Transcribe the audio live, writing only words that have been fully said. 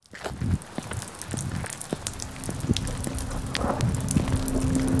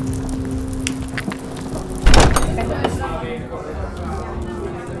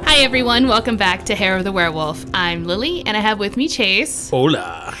Hey everyone, welcome back to Hair of the Werewolf. I'm Lily, and I have with me Chase.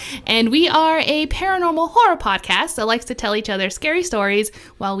 Hola. And we are a paranormal horror podcast that likes to tell each other scary stories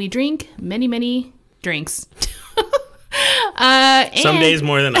while we drink many, many drinks. Some days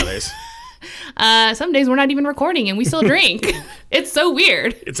more than others. Some days we're not even recording and we still drink. It's so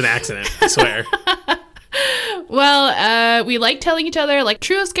weird. It's an accident, I swear. Well, we like telling each other like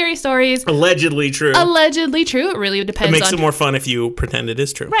true scary stories. Allegedly true. Allegedly true. It really depends It makes on... it more fun if you pretend it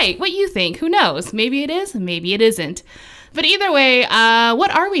is true. Right. What you think. Who knows? Maybe it is. Maybe it isn't. But either way,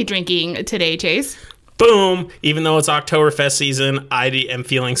 what are we drinking today, Chase? Boom. Even though it's Oktoberfest season, I am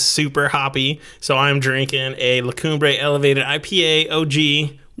feeling super hoppy. So I'm drinking a La Cumbre Elevated IPA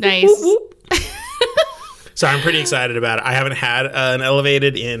OG. Nice. Whoop, whoop, whoop. So I'm pretty excited about it. I haven't had an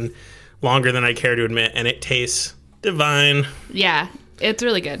Elevated in longer than I care to admit, and it tastes divine. Yeah, it's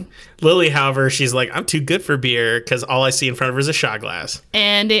really good. Lily, however, she's like, I'm too good for beer because all I see in front of her is a shot glass.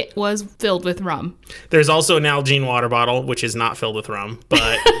 And it was filled with rum. There's also an Nalgene water bottle, which is not filled with rum,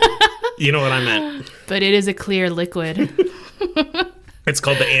 but you know what I meant. But it is a clear liquid. It's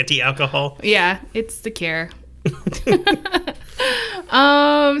called the anti-alcohol. Yeah, it's the cure.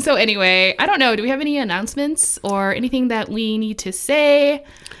 So anyway, I don't know. Do we have any announcements or anything that we need to say?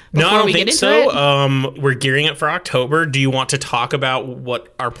 No, I don't we think get into so. it? We're gearing up for October. Do you want to talk about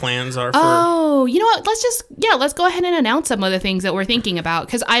what our plans are for? Oh, you know what? Let's go ahead and announce some of the things that we're thinking about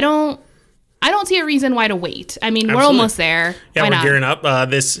because I don't see a reason why to wait. I mean, We're almost there. Yeah, why we're not? gearing up.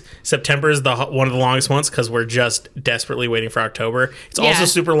 This September is one of the longest months because we're just desperately waiting for October. It's also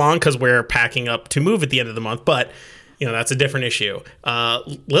super long because we're packing up to move at the end of the month, but that's a different issue.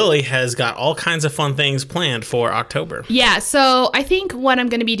 Lily has got all kinds of fun things planned for October. Yeah, so I think what I'm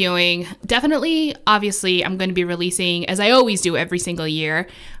going to be doing, obviously, I'm going to be releasing, as I always do every single year,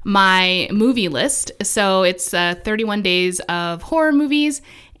 my movie list. So it's 31 days of horror movies,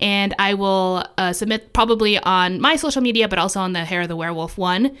 and I will submit probably on my social media, but also on the Hair of the Werewolf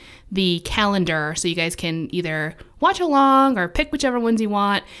one, the calendar, so you guys can either watch along or pick whichever ones you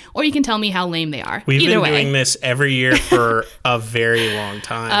want, or you can tell me how lame they are. We've been doing this every year for a very long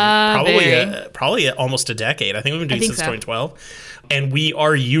time. Probably almost a decade. I think we've been doing it since 2012. And we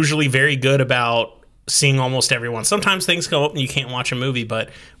are usually very good about seeing almost everyone. Sometimes things go up and you can't watch a movie, but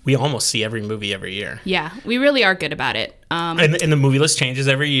we almost see every movie every year. Yeah, we really are good about it. And the movie list changes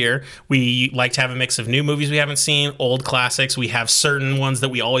every year. We like to have a mix of new movies we haven't seen, old classics. We have certain ones that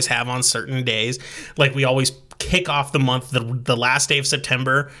we always have on certain days. Like we always kick off the month, the last day of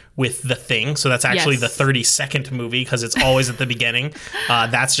September with The Thing. So that's actually the 32nd movie because it's always at the beginning.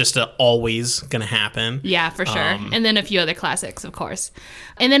 That's just always going to happen. Yeah, for sure. And then a few other classics, of course.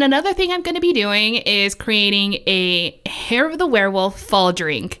 And then another thing I'm going to be doing is creating a Hair of the Werewolf fall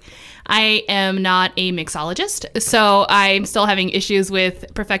drink. I am not a mixologist, so I'm still having issues with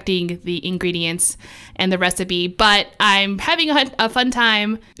perfecting the ingredients and the recipe, but I'm having a fun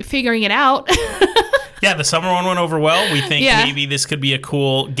time figuring it out. Yeah, the summer one went over well. We think maybe this could be a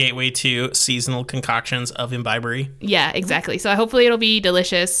cool gateway to seasonal concoctions of imbibery. Yeah, exactly. So hopefully it'll be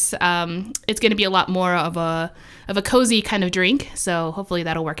delicious. It's going to be a lot more of a cozy kind of drink, so hopefully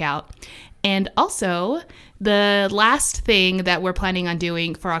that'll work out. And also, the last thing that we're planning on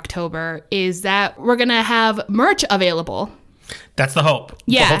doing for October is that we're going to have merch available. That's the hope.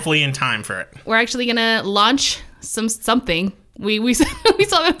 Yeah. Hopefully in time for it. We're actually going to launch something. We still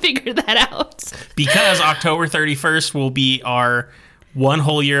haven't figured that out. Because October 31st will be our one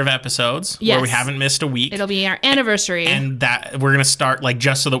whole year of episodes where we haven't missed a week. It'll be our anniversary. And that we're going to start,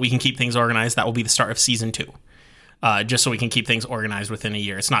 just so that we can keep things organized, that will be the start of season 2. Just so we can keep things organized within a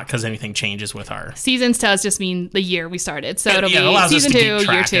year. It's not because anything changes with our... Seasons to us just mean the year we started. So it'll be allows season us to 2, keep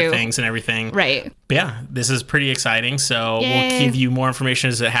track year 2. Of things and everything. Right. But yeah, this is pretty exciting. So Yay. We'll give you more information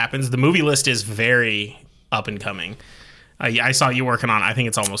as it happens. The movie list is very up and coming. I saw you working on it. I think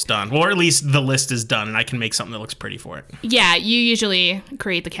it's almost done. Well, or at least the list is done, and I can make something that looks pretty for it. Yeah, you usually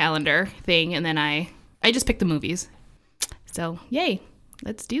create the calendar thing, and then I just pick the movies. So, yay.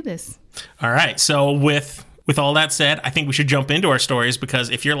 Let's do this. All right. So with all that said, I think we should jump into our stories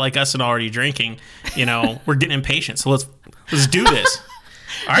because if you're like us and already drinking, we're getting impatient. So let's do this.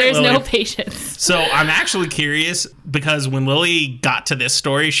 All right, There's Lily. no patience. So I'm actually curious because when Lily got to this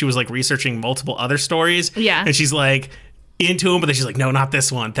story, she was researching multiple other stories. Yeah. And she's into them, but then she's like, no, not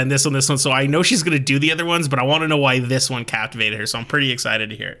this one, then this one. So I know she's going to do the other ones, but I want to know why this one captivated her. So I'm pretty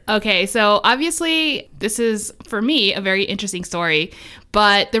excited to hear it. Okay, so obviously this is, for me, a very interesting story.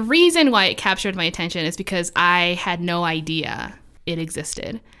 But the reason why it captured my attention is because I had no idea it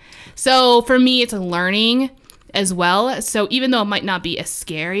existed. So for me, it's a learning as well. So even though it might not be as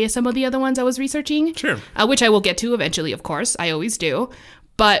scary as some of the other ones I was researching, Sure. Which I will get to eventually, of course, I always do.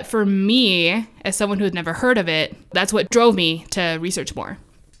 But for me, as someone who had never heard of it, that's what drove me to research more.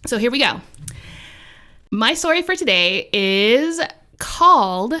 So here we go. My story for today is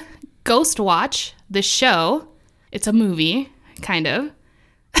called Ghostwatch, the show. It's a movie, kind of.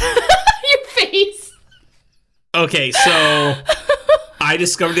 Your face. Okay, so I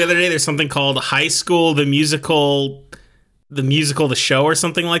discovered the other day there's something called High School, the Musical, the show or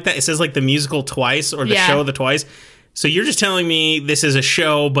something like that. It says like the musical twice or the show the twice. So you're just telling me this is a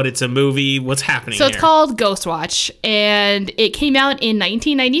show, but it's a movie. What's happening So here? it's called Ghostwatch, and it came out in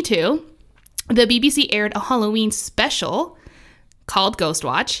 1992. The BBC aired a Halloween special called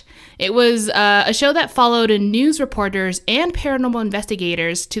Ghostwatch. It was a show that followed news reporters and paranormal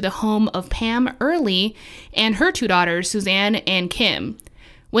investigators to the home of Pam Early and her two daughters, Suzanne and Kim,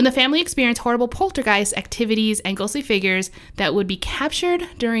 when the family experienced horrible poltergeist activities and ghostly figures that would be captured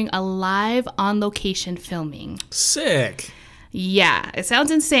during a live on-location filming. Sick. Yeah, it sounds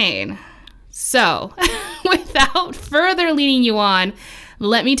insane. So, without further leading you on,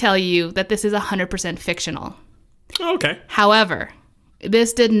 let me tell you that this is 100% fictional. Okay. However,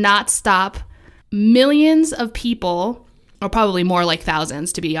 this did not stop millions of people, or probably more like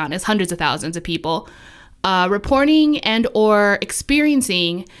thousands, to be honest, hundreds of thousands of people, reporting and or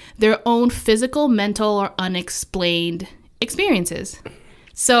experiencing their own physical, mental, or unexplained experiences.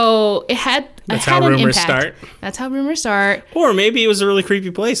 So That's had how an rumors impact. start. That's how rumors start. Or maybe it was a really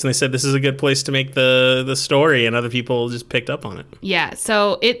creepy place and they said this is a good place to make the story and other people just picked up on it. Yeah.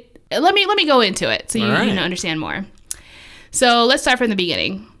 So let me go into it so you can understand more. So let's start from the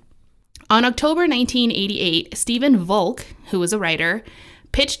beginning. On October 1988, Stephen Volk, who was a writer,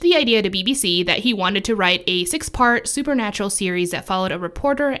 pitched the idea to BBC that he wanted to write a 6-part supernatural series that followed a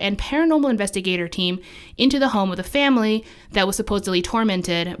reporter and paranormal investigator team into the home of the family that was supposedly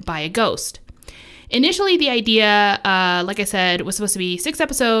tormented by a ghost. Initially, the idea, like I said, was supposed to be 6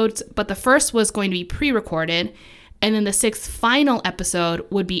 episodes, but the first was going to be pre-recorded, and then the 6th final episode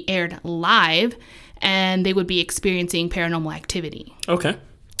would be aired live, and they would be experiencing paranormal activity. Okay.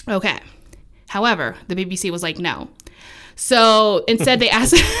 However, the BBC was like, no. So instead they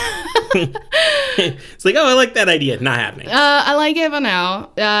asked... It's like, oh, I like that idea. Not happening. I like it, but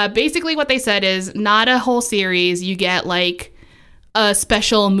no. Basically what they said is not a whole series. You get like a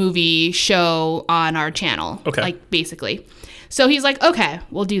special movie show on our channel. Okay. Like basically. So he's like, okay,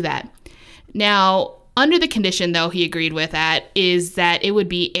 we'll do that. Now, under the condition though he agreed with that is that it would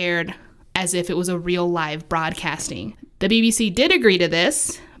be aired as if it was a real live broadcasting. The BBC did agree to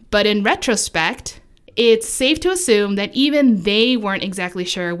this, but in retrospect, it's safe to assume that even they weren't exactly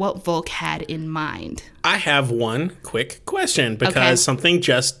sure what Volk had in mind. I have one quick question because something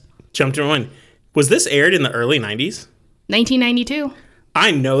just jumped in my mind. Was this aired in the early 90s? 1992.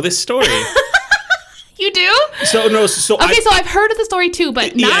 I know this story. You do? So I've heard of the story too,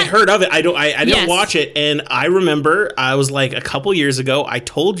 but not... Yeah, I heard of it. I didn't Yes. watch it, and I remember I was like a couple years ago. I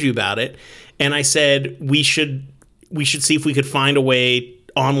told you about it, and I said we should see if we could find a way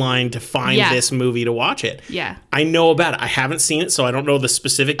online to find this movie to watch it. Yeah. I know about it. I haven't seen it, so I don't know the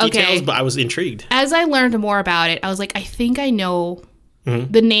specific details, but I was intrigued. As I learned more about it, I was like, I think I know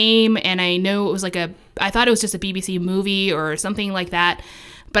the name, and I know it was like I thought it was just a BBC movie or something like that,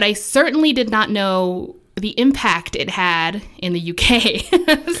 but I certainly did not know the impact it had in the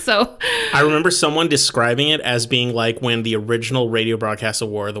UK. So I remember someone describing it as being like when the original radio broadcast of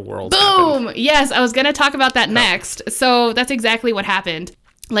War of the Worlds boom! happened. Yes, I was going to talk about that next. So that's exactly what happened.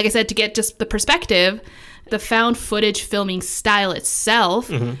 Like I said, to get just the perspective, the found footage filming style itself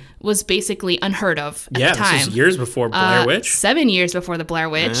was basically unheard of at the time. This was years before Blair Witch. 7 years before the Blair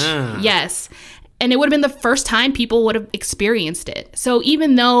Witch. Yes. And it would have been the first time people would have experienced it. So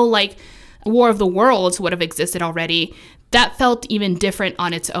even though like War of the Worlds would have existed already, that felt even different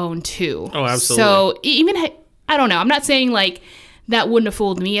on its own too. Oh, absolutely. So even, I don't know, I'm not saying like that wouldn't have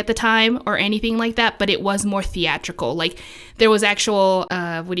fooled me at the time or anything like that, but it was more theatrical. Like there was actual,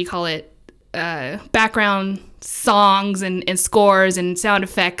 background songs and scores and sound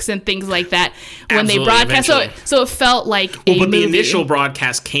effects and things like that when they broadcast. So it felt like a movie. The initial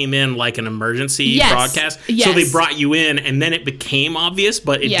broadcast came in like an emergency broadcast. Yes. So they brought you in and then it became obvious,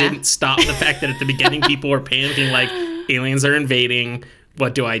 but it didn't stop the fact that at the beginning people were panicking like aliens are invading.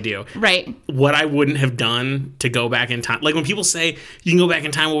 What do I do? Right. What I wouldn't have done to go back in time. Like when people say you can go back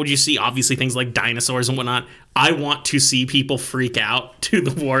in time, what would you see? Obviously things like dinosaurs and whatnot. I want to see people freak out to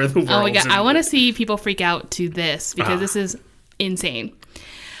the War of the Worlds. Oh my God. I want to see people freak out to this because this is insane.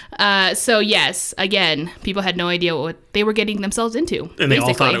 So yes, again, people had no idea what they were getting themselves into. And they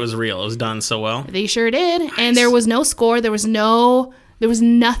all thought it was real. It was done so well. They sure did. Nice. And there was no score. There was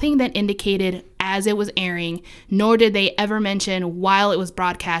nothing that indicated as it was airing, nor did they ever mention while it was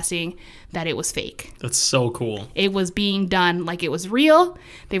broadcasting that it was fake. That's so cool. It was being done like it was real.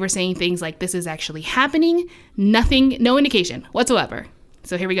 They were saying things like, this is actually happening. Nothing, no indication whatsoever.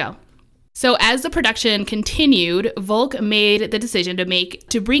 So here we go. So as the production continued, Volk made the decision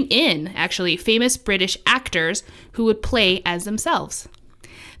to bring in actually famous British actors who would play as themselves.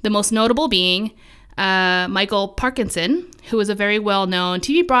 The most notable being Michael Parkinson, who was a very well-known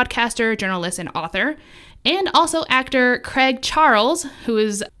TV broadcaster, journalist, and author, and also actor Craig Charles, who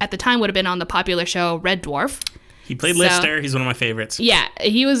is at the time would have been on the popular show Red Dwarf. He played Lister. He's one of my favorites. Yeah,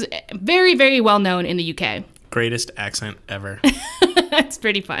 he was very, very well-known in the UK. Greatest accent ever. It's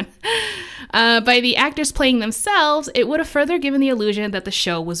pretty fun. By the actors playing themselves, it would have further given the illusion that the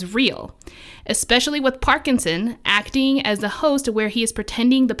show was real, especially with Parkinson acting as the host where he is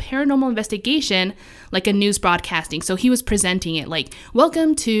pretending the paranormal investigation like a news broadcasting. So he was presenting it like,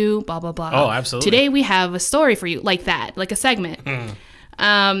 welcome to blah, blah, blah. Oh, absolutely. Today we have a story for you, like that, like a segment.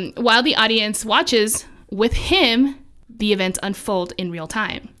 While the audience watches with him, the events unfold in real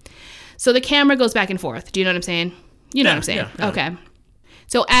time. So the camera goes back and forth. Do you know what I'm saying? You know what I'm saying? Yeah. Okay.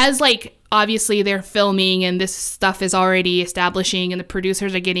 So as like, obviously they're filming and this stuff is already establishing and the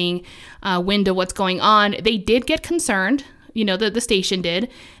producers are getting wind of what's going on, they did get concerned, you know, the station did.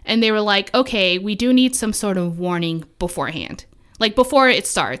 And they were like, okay, we do need some sort of warning beforehand. Like before it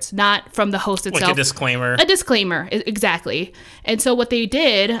starts, not from the host itself. Like a disclaimer. A disclaimer, exactly. And so what they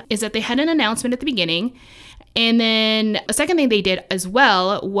did is that they had an announcement at the beginning. And then a second thing they did as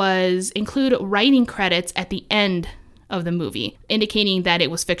well was include writing credits at the end of the movie, indicating that it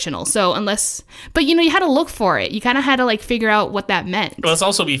was fictional. So but you know, you had to look for it. You kind of had to like figure out what that meant. Well, let's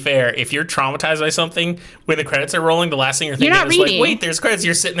also be fair. If you're traumatized by something, when the credits are rolling, the last thing you're thinking is like, wait, there's credits.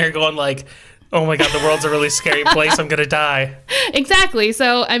 You're sitting there going like, oh my God, the world's a really scary place. I'm going to die. Exactly.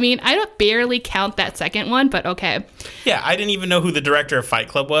 So, I mean, I don't barely count that second one, but okay. Yeah, I didn't even know who the director of Fight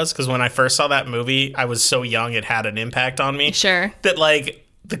Club was, because when I first saw that movie, I was so young, it had an impact on me. Sure. That, like,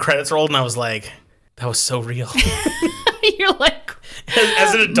 the credits rolled, and I was like, that was so real. You're like...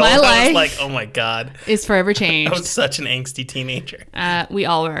 As an adult, I was like, oh my God. It's forever changed. I was such an angsty teenager. We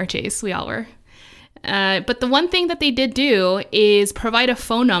all were, Chase. We all were. But the one thing that they did do is provide a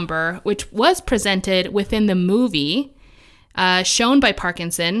phone number, which was presented within the movie, shown by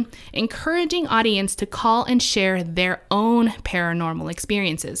Parkinson, encouraging audience to call and share their own paranormal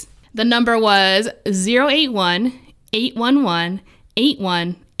experiences. The number was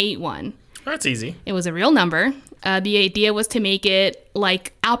 081-811-8181. That's easy. It was a real number. The idea was to make it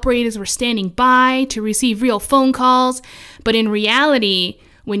like operators were standing by to receive real phone calls, but in reality,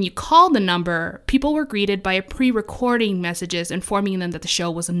 when you called the number, people were greeted by pre-recording messages informing them that the show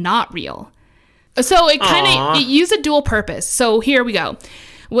was not real. So it it used a dual purpose. So here we go.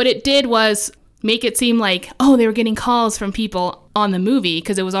 What it did was make it seem like, oh, they were getting calls from people on the movie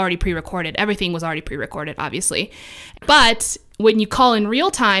because it was already pre-recorded. Everything was already pre-recorded, obviously. But when you call in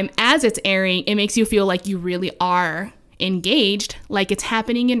real time as it's airing, it makes you feel like you really are engaged, like it's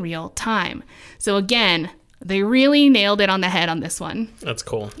happening in real time. So again, they really nailed it on the head on this one. That's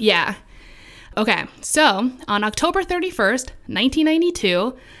cool. Yeah. Okay, so on October 31st,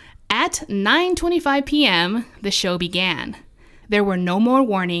 1992, at 9:25 p.m., the show began. There were no more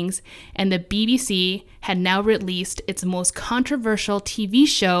warnings, and the BBC had now released its most controversial TV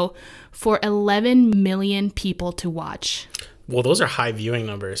show for 11 million people to watch. Well, those are high viewing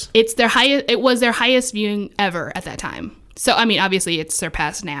numbers. It was their highest viewing ever at that time. So, I mean, obviously it's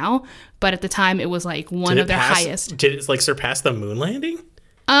surpassed now, but at the time it was like one of their highest. Did it like surpass the moon landing?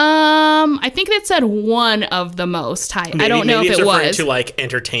 I think it said one of the most high. I don't know if it was to like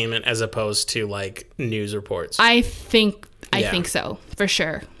entertainment as opposed to like news reports. I think so for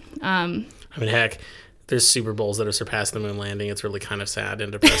sure. I mean, heck, there's Super Bowls that have surpassed the moon landing. It's really kind of sad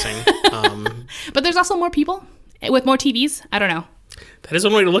and depressing. But there's also more people with more TVs. I don't know. That is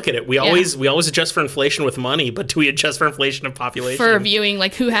one way to look at it. We always adjust for inflation with money, but do we adjust for inflation of population? For viewing,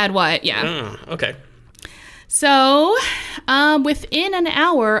 like who had what, yeah. Oh, okay. So, within an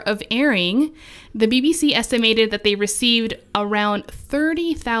hour of airing, the BBC estimated that they received around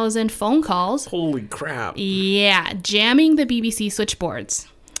 30,000 phone calls. Holy crap. Yeah, jamming the BBC switchboards.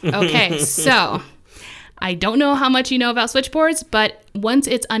 Okay, so... I don't know how much you know about switchboards, but once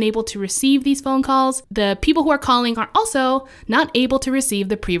it's unable to receive these phone calls, the people who are calling are also not able to receive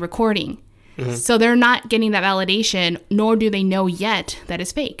the pre-recording. Mm-hmm. So they're not getting that validation, nor do they know yet that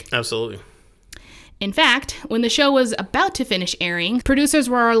it's fake. Absolutely. In fact, when the show was about to finish airing, producers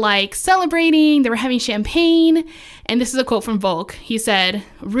were like celebrating, they were having champagne, and this is a quote from Volk. He said,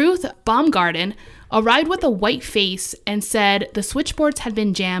 "Ruth Baumgarten arrived with a white face and said the switchboards had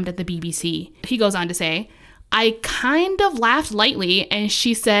been jammed at the BBC." He goes on to say, "I kind of laughed lightly, and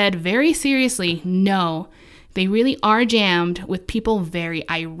she said very seriously, no, they really are jammed with people very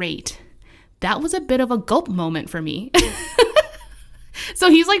irate." That was a bit of a gulp moment for me. So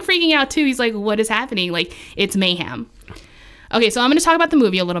he's like freaking out too. He's like, what is happening? Like, it's mayhem. Okay, so I'm going to talk about the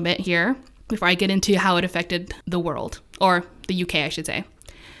movie a little bit here before I get into how it affected the world, or the UK, I should say.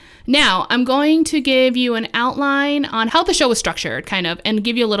 Now, I'm going to give you an outline on how the show was structured, kind of, and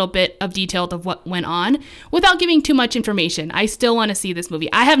give you a little bit of detail of what went on without giving too much information. I still want to see this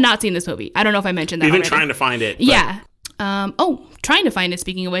movie. I have not seen this movie. I don't know if I mentioned that We've been already. trying to find it. Yeah. Trying to find it,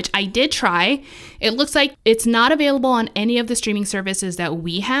 speaking of which, I did try. It looks like it's not available on any of the streaming services that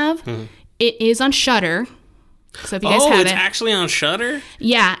we have. Mm-hmm. It is on Shudder. So if you guys have it's actually on Shudder?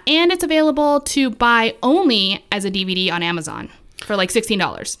 Yeah, and it's available to buy only as a DVD on Amazon for like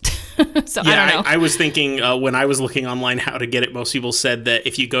 $16. So yeah, I don't know. I was thinking when I was looking online how to get it, most people said that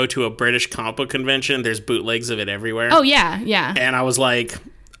if you go to a British comic book convention, there's bootlegs of it everywhere. Oh, yeah. And I was like,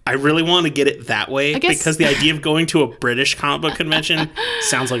 I really want to get it that way because the idea of going to a British comic book convention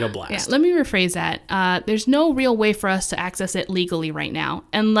sounds like a blast. Yeah, let me rephrase that. There's no real way for us to access it legally right now,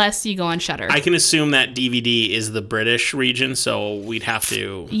 unless you go on Shudder. I can assume that DVD is the British region, so we'd have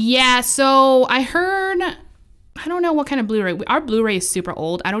to... Yeah, so I heard... I don't know what kind of Blu-ray. Our Blu-ray is super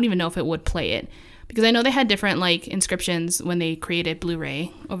old. I don't even know if it would play it. Because I know they had different, like, inscriptions when they created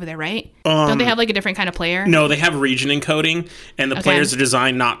Blu-ray over there, right? Don't they have, like, a different kind of player? No, they have region encoding, and the players are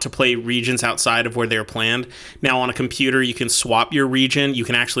designed not to play regions outside of where they're planned. Now, on a computer, you can swap your region. You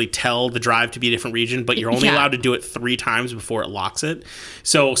can actually tell the drive to be a different region, but you're only allowed to do it 3 times before it locks it.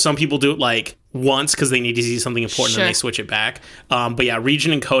 So some people do it, like, once because they need to see something important and they switch it back. But yeah,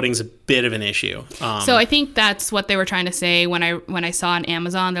 region encoding is a bit of an issue. So I think that's what they were trying to say when I saw on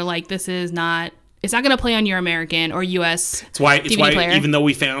Amazon. They're like, this is not... It's not going to play on your American or US It's why player. Even though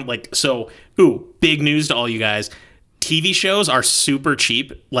we found, like, big news to all you guys. TV shows are super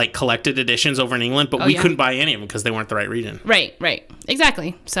cheap, like collected editions over in England, but we couldn't buy any of them because they weren't the right region. Right.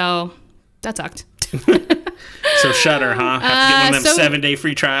 Exactly. So that sucked. So Shudder, huh? Have to get one of them 7-day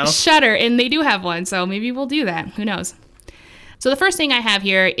free trials? Shudder, and they do have one, so maybe we'll do that. Who knows? So the first thing I have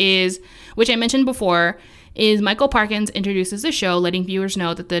here is, which I mentioned before, is Michael Parkins introduces the show, letting viewers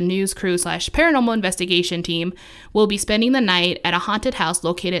know that the news crew / paranormal investigation team will be spending the night at a haunted house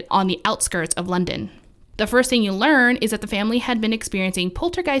located on the outskirts of London. The first thing you learn is that the family had been experiencing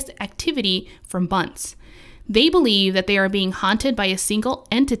poltergeist activity for months. They believe that they are being haunted by a single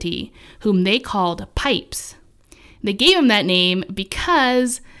entity whom they called Pipes. They gave him that name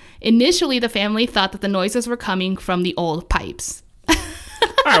because initially the family thought that the noises were coming from the old pipes.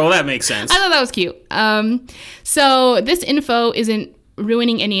 All right, well, that makes sense. I thought that was cute. So this info isn't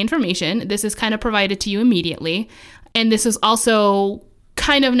ruining any information. This is kind of provided to you immediately. And this is also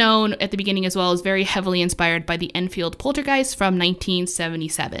kind of known at the beginning as well as very heavily inspired by the Enfield poltergeist from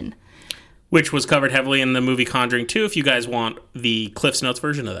 1977. Which was covered heavily in the movie Conjuring 2, if you guys want the Cliff's Notes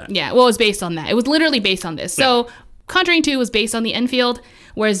version of that. Yeah, well, it was based on that. It was literally based on this. So Conjuring 2 was based on the Enfield,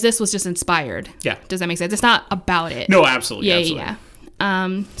 whereas this was just inspired. Yeah. Does that make sense? It's not about it. No, absolutely. Yeah.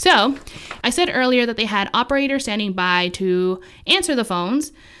 So I said earlier that they had operators standing by to answer the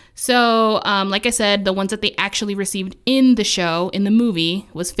phones. So, like I said, the ones that they actually received in the show, in the movie,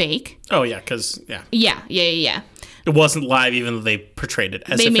 was fake. Oh, yeah, because, yeah. Yeah. It wasn't live, even though they portrayed it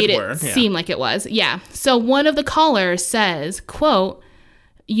as if it were. They made it seem like it was. Yeah. So one of the callers says, quote,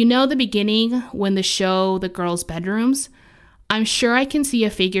 "You know the beginning when they show the girls' bedrooms? I'm sure I can see a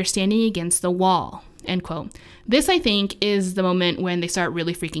figure standing against the wall," end quote. This, I think, is the moment when they start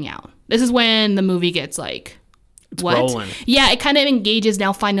really freaking out. This is when the movie gets like, it's what? Rolling. Yeah, it kind of engages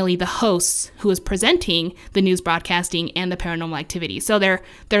now finally the hosts who is presenting the news broadcasting and the paranormal activity. So they're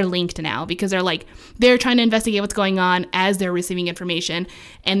linked now because they're trying to investigate what's going on as they're receiving information.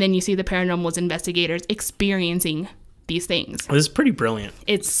 And then you see the paranormal investigators experiencing these things. This is pretty brilliant.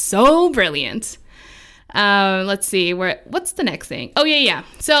 It's so brilliant. Let's see, what's the next thing? Oh, yeah.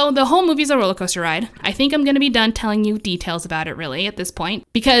 So the whole movie's a roller coaster ride. I think I'm going to be done telling you details about it really at this point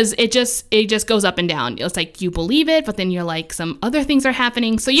because it just goes up and down. It's like you believe it, but then you're like some other things are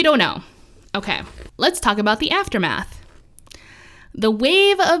happening, so you don't know. Okay, let's talk about the aftermath. The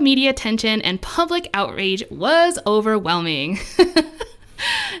wave of media attention and public outrage was overwhelming.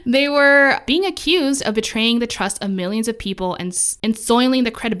 They were being accused of betraying the trust of millions of people and soiling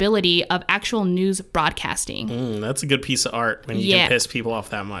the credibility of actual news broadcasting. That's a good piece of art when you can piss people off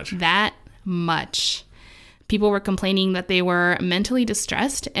that much. That much. People were complaining that they were mentally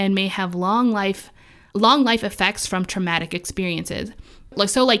distressed and may have long life effects from traumatic experiences.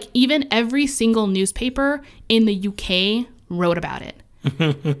 Like even every single newspaper in the UK wrote about it.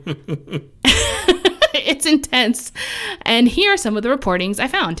 It's intense. And here are some of the reportings I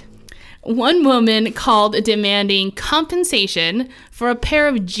found. One woman called demanding compensation for a pair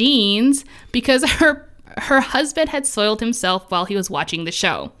of jeans because her husband had soiled himself while he was watching the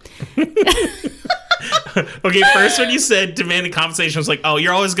show. Okay, first when you said demanding compensation, I was like, oh,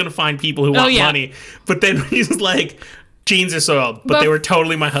 you're always going to find people who want money. But then when he's like, jeans are soiled, but they were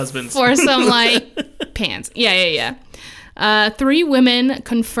totally my husband's. For some, like, pants. Yeah. 3 women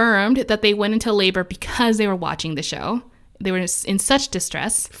confirmed that they went into labor because they were watching the show. They were in such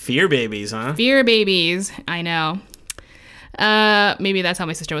distress. Fear babies, huh? Fear babies. I know. Maybe that's how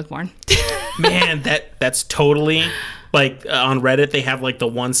my sister was born. Man, that's totally, like, on Reddit, they have, like, the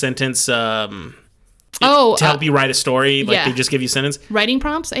one sentence... to help you write a story, like they just give you a sentence. Writing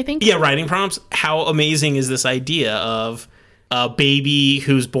prompts, I think. Yeah, writing prompts. How amazing is this idea of a baby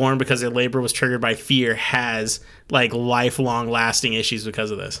who's born because their labor was triggered by fear has like lifelong lasting issues because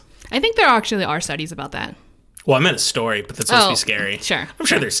of this? I think there actually are studies about that. Well, I meant a story, but that's supposed to be scary. Sure. I'm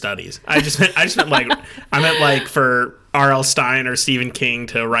sure there's studies. I just meant for R.L. Stein or Stephen King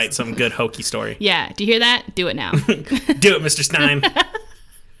to write some good hokey story. Yeah. Do you hear that? Do it now. Do it, Mr. Stein.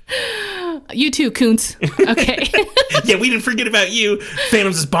 You too, Kuntz. Okay. Yeah, we didn't forget about you.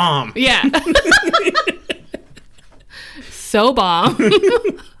 Phantom's bomb. Yeah. So bomb.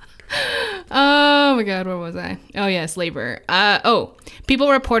 Oh my God, where was I? Oh yes, labor. People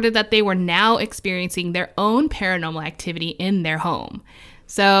reported that they were now experiencing their own paranormal activity in their home.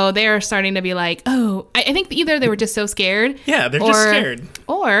 So they're starting to be like, oh, I think either they were just so scared. Yeah, they're just scared.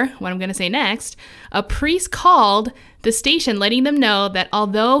 Or, what I'm going to say next, a priest called the station letting them know that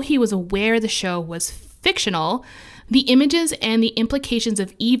although he was aware the show was fictional, the images and the implications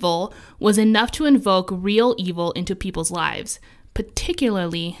of evil was enough to invoke real evil into people's lives,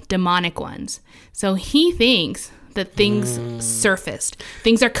 particularly demonic ones. So he thinks that things surfaced.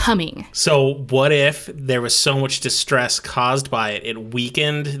 Things are coming. So what if there was so much distress caused by it, it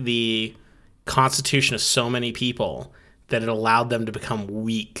weakened the constitution of so many people that it allowed them to become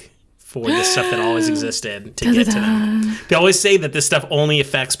weak for the stuff that always existed to get to them. They always say that this stuff only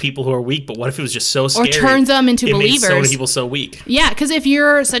affects people who are weak, but what if it was just so scary? Or turns them into believers. Made so many people so weak. Yeah, because if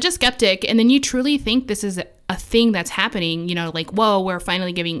you're such a skeptic and then you truly think this is a thing that's happening, like, whoa, we're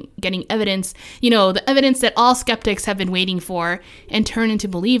finally getting evidence, the evidence that all skeptics have been waiting for and turn into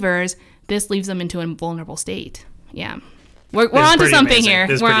believers, this leaves them into a vulnerable state. Yeah. We're on to something here.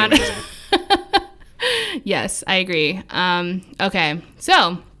 We're on. Yes, I agree. Okay,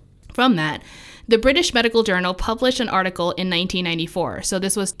 so from that, the British Medical Journal published an article in 1994, so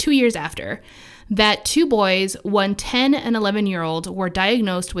this was 2 years after, that 2 boys, one 10 and 11-year-old, were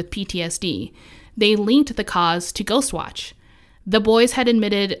diagnosed with PTSD. They linked the cause to Ghostwatch. The boys had been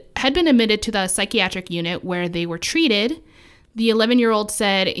admitted to the psychiatric unit where they were treated. The 11-year-old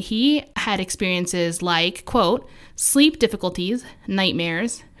said he had experiences like, quote, sleep difficulties,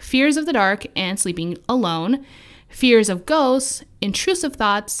 nightmares, fears of the dark and sleeping alone, fears of ghosts, intrusive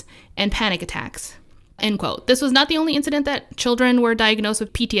thoughts, and panic attacks, end quote. This was not the only incident that children were diagnosed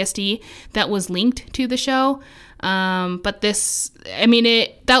with PTSD that was linked to the show. But this,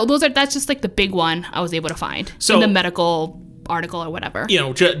 that's just like the big one I was able to find in the medical article or whatever.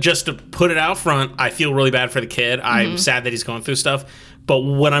 Just to put it out front, I feel really bad for the kid. I'm sad that he's going through stuff. But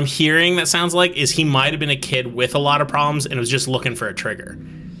what I'm hearing that sounds like is he might have been a kid with a lot of problems and was just looking for a trigger.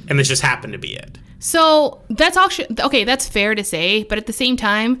 And this just happened to be it. So that's actually, okay, that's fair to say. But at the same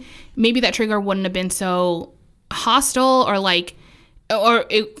time, maybe that trigger wouldn't have been so hostile or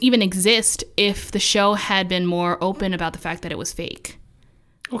even exist if the show had been more open about the fact that it was fake.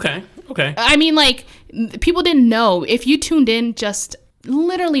 Okay. I mean, people didn't know. If you tuned in just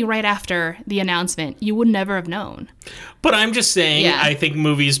literally right after the announcement, you would never have known. But I'm just saying, I think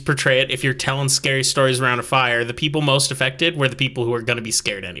movies portray it. If you're telling scary stories around a fire, the people most affected were the people who are going to be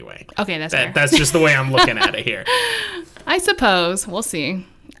scared anyway. Okay, that's fair. That's just the way I'm looking at it here. I suppose. We'll see.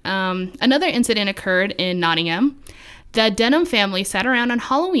 Another incident occurred in Nottingham. The Denham family sat around on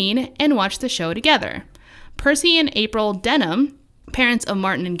Halloween and watched the show together. Percy and April Denham, parents of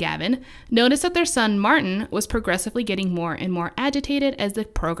Martin and Gavin, noticed that their son Martin was progressively getting more and more agitated as the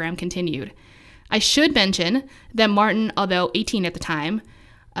program continued. I should mention that Martin, although 18 at the time,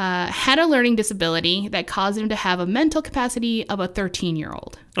 had a learning disability that caused him to have a mental capacity of a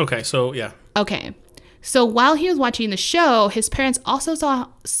 13-year-old. Okay, so yeah. Okay. So while he was watching the show, his parents also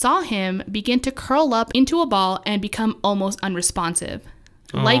saw him begin to curl up into a ball and become almost unresponsive.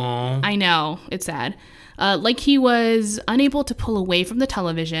 Aww. I know, it's sad. Like he was unable to pull away from the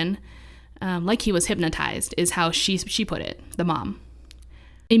television, like he was hypnotized, is how she put it, the mom.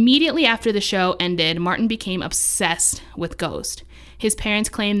 Immediately after the show ended, Martin became obsessed with Ghost. His parents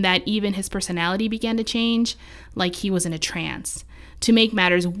claimed that even his personality began to change, like he was in a trance. To make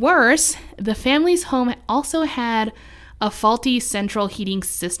matters worse, the family's home also had a faulty central heating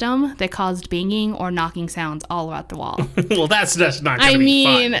system that caused banging or knocking sounds all throughout the wall. Well, that's not going to be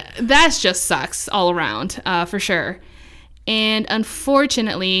fun. That just sucks all around, for sure. And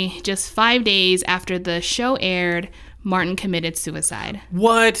unfortunately, just 5 days after the show aired, Martin committed suicide.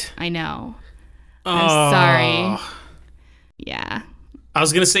 What? I know. Oh. I'm sorry. Yeah. I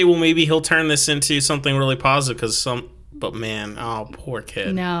was going to say, well, maybe he'll turn this into something really positive but man, oh, poor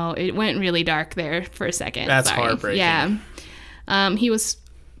kid. No, it went really dark there for a second. That's sorry. heartbreaking. Yeah. He was,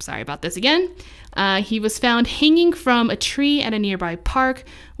 sorry about this again. He was found hanging from a tree at a nearby park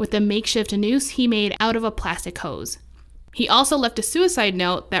with a makeshift noose he made out of a plastic hose. He also left a suicide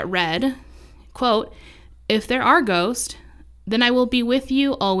note that read, quote, "If there are ghosts, then I will be with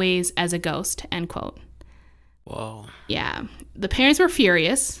you always as a ghost," end quote. Whoa. Yeah. The parents were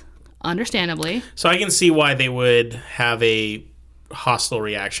furious, understandably. So I can see why they would have a hostile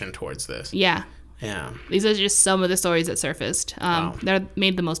reaction towards this. Yeah. Yeah. These are just some of the stories that surfaced. Wow. They're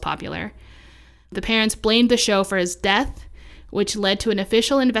made the most popular. The parents blamed the show for his death, which led to an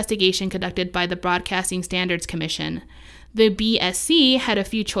official investigation conducted by the Broadcasting Standards Commission. The BSC had a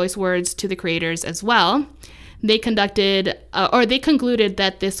few choice words to the creators as well. They concluded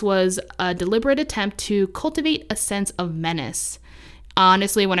that this was a deliberate attempt to cultivate a sense of menace.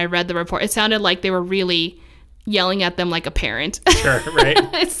 Honestly, when I read the report, it sounded like they were really yelling at them like a parent. Sure, right?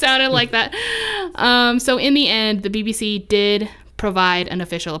 It sounded like that. So in the end, the BBC did provide an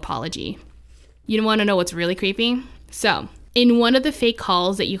official apology. You want to know what's really creepy? So, in one of the fake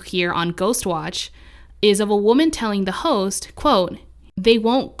calls that you hear on Ghost Watch is of a woman telling the host, quote, "They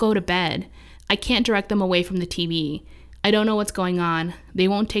won't go to bed. I can't direct them away from the TV. I don't know what's going on. They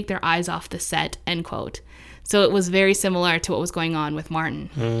won't take their eyes off the set," end quote. So it was very similar to what was going on with Martin.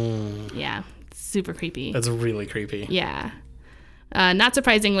 Yeah, super creepy. That's really creepy. Yeah. Not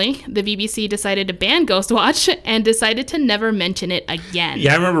surprisingly, the BBC decided to ban Ghost Watch and decided to never mention it again.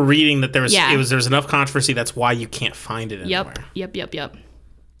 Yeah, I remember reading that there was enough controversy. That's why you can't find it anymore. Yep.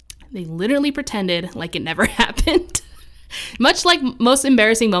 They literally pretended like it never happened. Much like most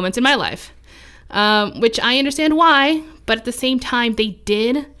embarrassing moments in my life. Which I understand why, but at the same time, they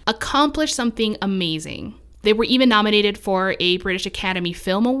did accomplish something amazing. They were even nominated for a British Academy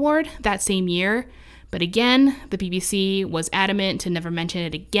Film Award that same year. But again, the BBC was adamant to never mention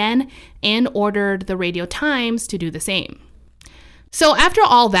it again and ordered the Radio Times to do the same. So after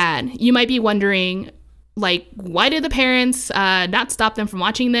all that, you might be wondering, like, why did the parents not stop them from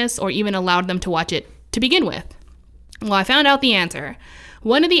watching this or even allowed them to watch it to begin with? Well, I found out the answer.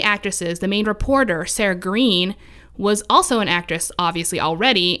 One of the actresses, the main reporter, Sarah Green, was also an actress, obviously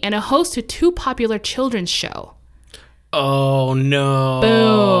already, and a host to 2 popular children's shows. Oh, no.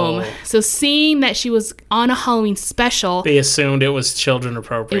 Boom. So seeing that she was on a Halloween special, they assumed it was children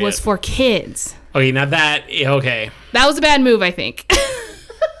appropriate. It was for kids. Okay, now okay. That was a bad move, I think.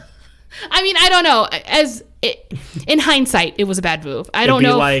 I mean, I don't know. In hindsight, it was a bad move. I don't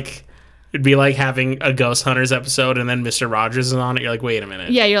know. It'd be like having a Ghost Hunters episode and then Mr. Rogers is on it. You're like, wait a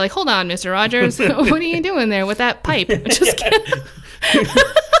minute. Yeah, you're like, hold on, Mr. Rogers. What are you doing there with that pipe? Just kidding.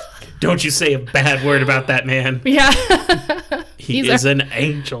 Don't you say a bad word about that man. Yeah. He is an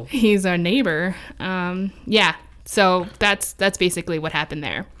angel. He's our neighbor. Yeah. So that's basically what happened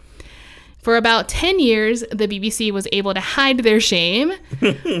there. For about 10 years, the BBC was able to hide their shame.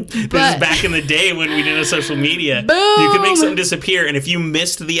 This is back in the day when we didn't have social media. Boom! You could make something disappear, and if you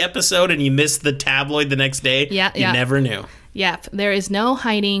missed the episode and you missed the tabloid the next day, you never knew. Yep. There is no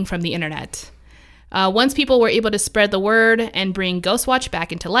hiding from the internet. Once people were able to spread the word and bring Ghostwatch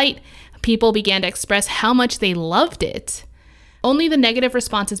back into light, people began to express how much they loved it. Only the negative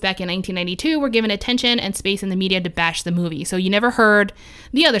responses back in 1992 were given attention and space in the media to bash the movie, so you never heard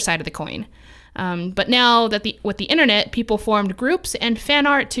the other side of the coin. But now that with the internet, people formed groups and fan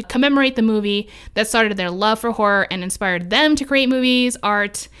art to commemorate the movie that started their love for horror and inspired them to create movies,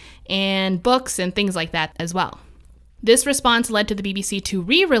 art, and books and things like that as well. This response led to the BBC to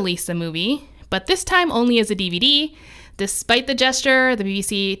re-release the movie, but this time only as a DVD. Despite the gesture, the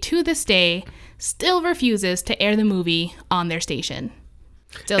BBC, to this day, still refuses to air the movie on their station.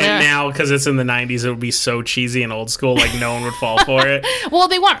 So and now, because it's in the 90s, it would be so cheesy and old school, like no one would fall for it. Well,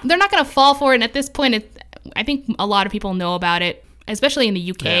 they're not going to fall for it. And at this point, I think a lot of people know about it, especially in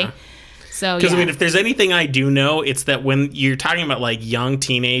the UK. Yeah. So Because yeah. I mean, if there's anything I do know, it's that when you're talking about like young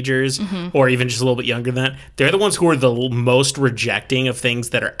teenagers or even just a little bit younger than that, they're the ones who are the most rejecting of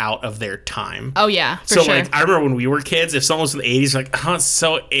things that are out of their time. Oh yeah, for So sure. like, I remember when we were kids, if someone was from the 80s, like, oh, it's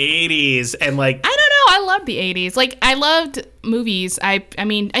so 80s, and like, I don't know. I loved the 80s. Like, I loved movies. I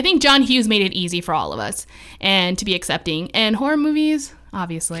mean, I think John Hughes made it easy for all of us and to be accepting. And horror movies,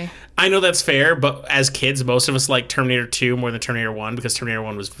 obviously. I know that's fair, but as kids, most of us like Terminator 2 more than Terminator 1 because Terminator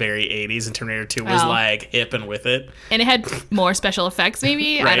 1 was very 80s and Terminator 2 was Oh. like hip and with it. And it had more special effects,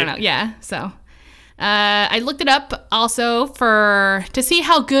 maybe. I Right. don't know. Yeah. So I looked it up also to see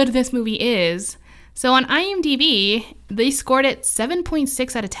how good this movie is. So on IMDb, they scored it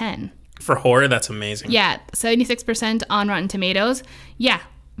 7.6 out of 10. For horror, that's amazing. Yeah, 76% on Rotten Tomatoes. Yeah,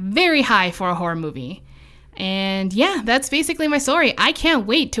 very high for a horror movie. And yeah, that's basically my story. I can't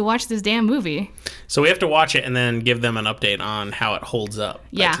wait to watch this damn movie. So we have to watch it and then give them an update on how it holds up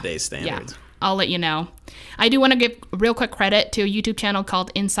Yeah. by today's standards. Yeah, I'll let you know. I do want to give real quick credit to a YouTube channel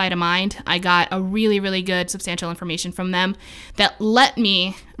called Inside a Mind. I got a really, really good substantial information from them that let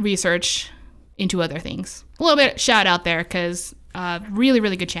me research into other things. A little bit shout out there because really,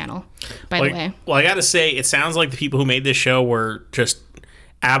 really good channel, by the way. Well, I got to say, it sounds like the people who made this show were just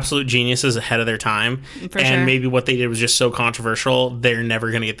absolute geniuses ahead of their time. For and sure. maybe what they did was just so controversial, they're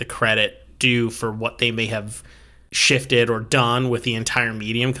never going to get the credit due for what they may have shifted or done with the entire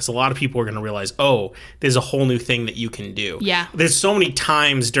medium, because a lot of people are going to realize, oh, there's a whole new thing that you can do. Yeah. There's so many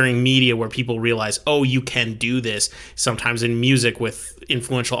times during media where people realize, oh, you can do this. Sometimes in music with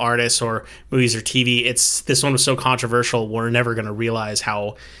influential artists or movies or TV, this one was so controversial, we're never going to realize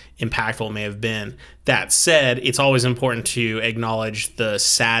how impactful it may have been. That said, it's always important to acknowledge the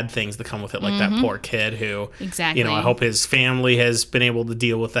sad things that come with it, like that poor kid who, Exactly. I hope his family has been able to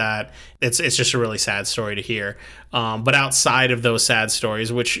deal with that. It's just a really sad story to hear. But outside of those sad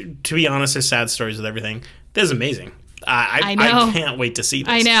stories, which, to be honest, are sad stories with everything, this is amazing. I know. I can't wait to see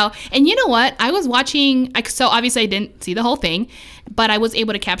this. I know. And you know what? I was watching, so obviously I didn't see the whole thing, but I was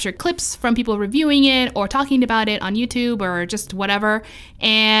able to capture clips from people reviewing it or talking about it on YouTube or just whatever.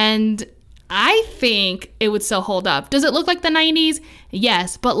 And I think it would still hold up. Does it look like the 90s?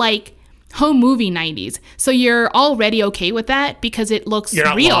 Yes, but like home movie 90s. So you're already okay with that because it looks You're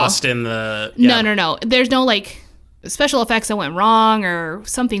not real. lost in the... Yeah. No. There's no like special effects that went wrong or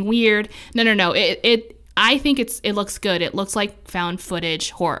something weird. No. I think it looks good. It looks like found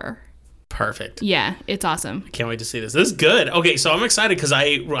footage horror. Perfect. Yeah, it's awesome. Can't wait to see this. This is good. Okay, so I'm excited because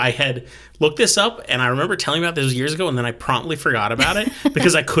I had looked this up and I remember telling you about this years ago and then I promptly forgot about it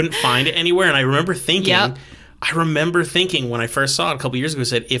because I couldn't find it anywhere. And I remember thinking... Yep. when I first saw it a couple years ago, it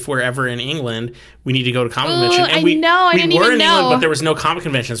said, if we're ever in England, we need to go to comic convention. And I we didn't were even in know. England, but there was no comic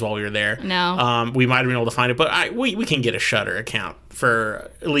conventions while we were there. No. We might have been able to find it, but we can get a Shudder account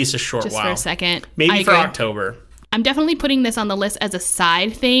for at least a short Just while. for a second. Maybe I for agree. October. I'm definitely putting this on the list as a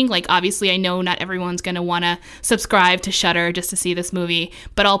side thing. Like, obviously, I know not everyone's going to want to subscribe to Shudder just to see this movie,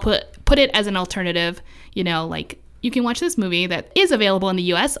 but I'll put it as an alternative, like, you can watch this movie that is available in the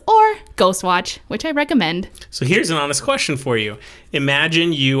US or Ghost Watch, which I recommend. So here's an honest question for you.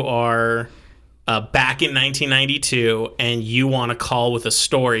 Imagine you are back in 1992 and you want to call with a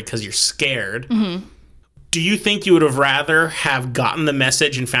story because you're scared. Mm-hmm. Do you think you would have rather have gotten the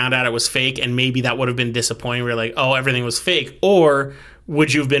message and found out it was fake and maybe that would have been disappointing? Where you're like, oh, everything was fake. Or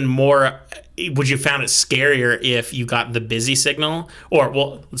would you have found it scarier if you got the busy signal? Or,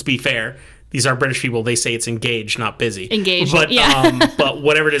 well, let's be fair. These are British people. They say it's engaged, not busy. Engaged, but, yeah. But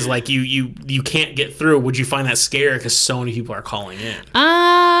whatever it is, like you can't get through. Would you find that scary because so many people are calling in?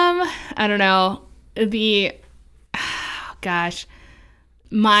 I don't know. Gosh,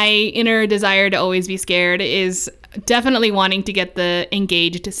 my inner desire to always be scared is definitely wanting to get the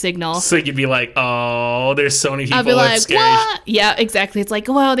engaged signal. So you'd be like, oh, there's so many people. I'll be like, scary. what? Yeah, exactly. It's like,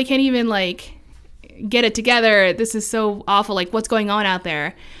 wow, they can't even like get it together. This is so awful. Like, what's going on out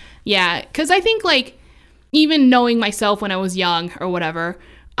there? Yeah, because I think, like, even knowing myself when I was young or whatever,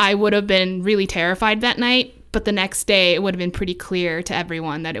 I would have been really terrified that night. But the next day, it would have been pretty clear to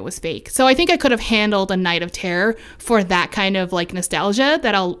everyone that it was fake. So I think I could have handled a night of terror for that kind of, like, nostalgia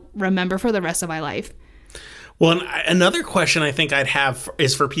that I'll remember for the rest of my life. Well, and another question I think I'd have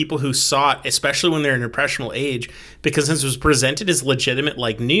is for people who saw it, especially when they're an impressionable age, because since it was presented as legitimate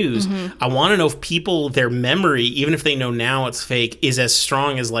like news, I want to know if people, their memory, even if they know now it's fake, is as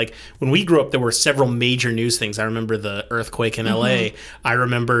strong as like when we grew up, there were several major news things. I remember the earthquake in LA. I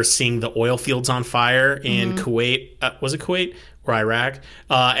remember seeing the oil fields on fire in Kuwait. Was it Kuwait or Iraq?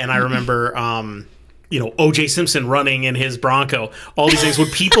 And I remember O.J. Simpson running in his Bronco. All these things.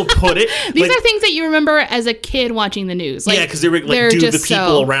 Would people put it? These are things that you remember as a kid watching the news. Yeah, because they were do the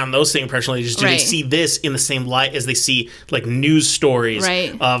people around those same impressions? Do they see this in the same light as they see news stories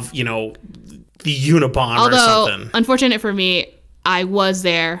of the Unabomber or something? Unfortunate for me, I was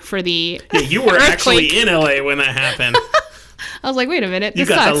there for the you were actually in LA when that happened. I was like, wait a minute, you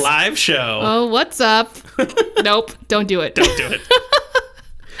got the live show. Oh, what's up? Nope, don't do it. Don't do it.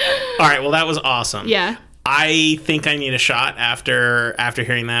 All right, well, that was awesome. Yeah. I think I need a shot after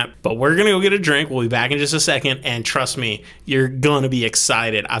hearing that, but we're going to go get a drink. We'll be back in just a second, and trust me, you're going to be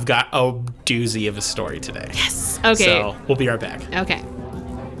excited. I've got a doozy of a story today. Yes. Okay. So we'll be right back. Okay.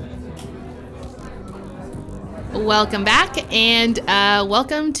 Welcome back, and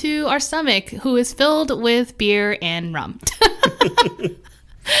welcome to our stomach, who is filled with beer and rum.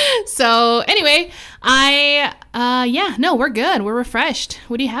 So anyway, we're good. We're refreshed.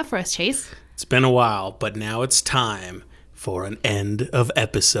 What do you have for us, Chase? It's been a while, but now it's time for an end of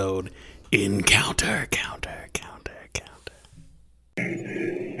episode encounter.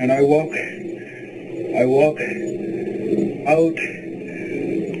 And I walk out,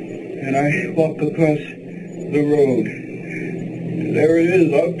 and I walk across the road. There it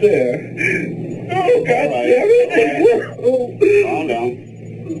is up there. Oh, God damn it. Calm down.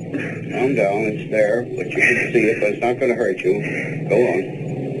 Calm down. It's there, but you can see it, but it's not going to hurt you. Go on.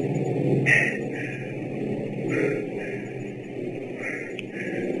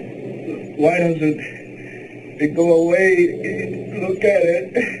 Why doesn't it go away? Look at it.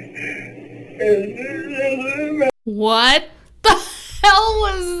 What the hell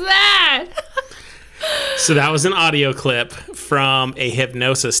was that? So that was an audio clip from a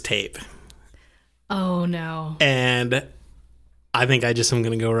hypnosis tape. Oh, no. And I think I just am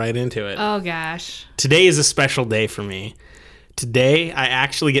going to go right into it. Oh, gosh. Today is a special day for me. Today, I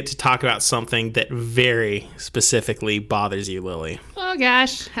actually get to talk about something that very specifically bothers you, Lily. Oh,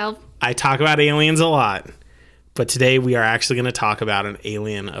 gosh. Help. I talk about aliens a lot, but today we are actually going to talk about an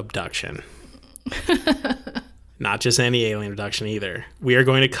alien abduction. Not just any alien abduction either. We are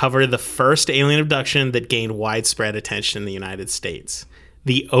going to cover the first alien abduction that gained widespread attention in the United States.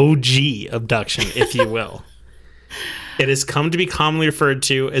 The OG abduction, if you will. It has come to be commonly referred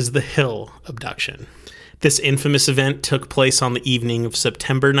to as the Hill abduction. This infamous event took place on the evening of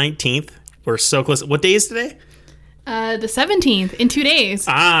September 19th. We're so close. What day is today? The 17th, in 2 days.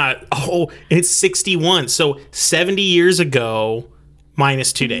 It's 61. So 70 years ago,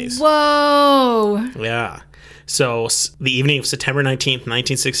 minus 2 days. Whoa. Yeah. So the evening of September 19th,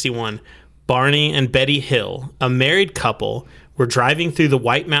 1961, Barney and Betty Hill, a married couple, were driving through the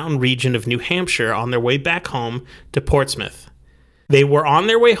White Mountain region of New Hampshire on their way back home to Portsmouth. They were on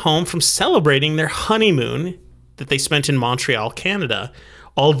their way home from celebrating their honeymoon that they spent in Montreal, Canada,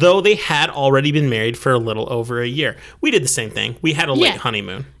 although they had already been married for a little over a year. We did the same thing. We had a late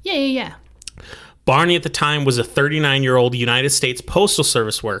honeymoon. Yeah. Barney at the time was a 39-year-old United States Postal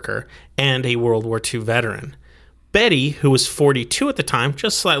Service worker and a World War II veteran. Betty, who was 42 at the time,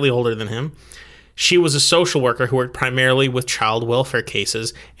 just slightly older than him, she was a social worker who worked primarily with child welfare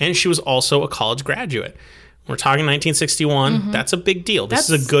cases, and she was also a college graduate. We're talking 1961. Mm-hmm. That's a big deal. This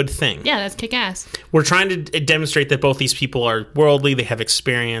is a good thing. Yeah, that's kick-ass. We're trying to demonstrate that both these people are worldly, they have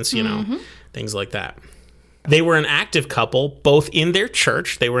experience, things like that. They were an active couple, both in their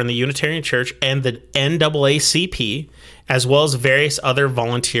church. They were in the Unitarian Church and the NAACP, as well as various other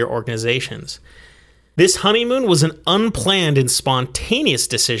volunteer organizations. This honeymoon was an unplanned and spontaneous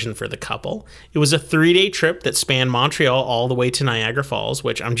decision for the couple. It was a 3-day trip that spanned Montreal all the way to Niagara Falls,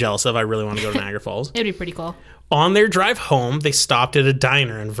 which I'm jealous of. I really want to go to Niagara Falls. It'd be pretty cool. On their drive home, they stopped at a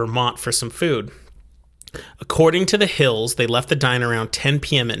diner in Vermont for some food. According to the Hills, they left the diner around 10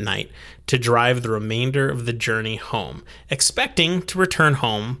 p.m. at night to drive the remainder of the journey home, expecting to return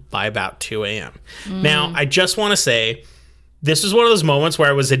home by about 2 a.m. Now, I just want to say, this was one of those moments where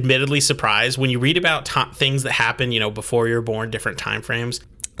I was admittedly surprised. When you read about things that happen, before you were born, different time frames,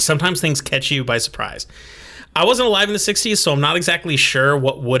 sometimes things catch you by surprise. I wasn't alive in the 60s, so I'm not exactly sure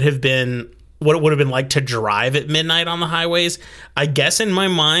what it would have been like to drive at midnight on the highways. I guess in my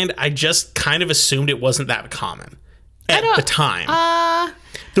mind, I just kind of assumed it wasn't that common at the time.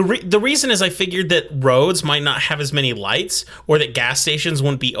 The reason is I figured that roads might not have as many lights or that gas stations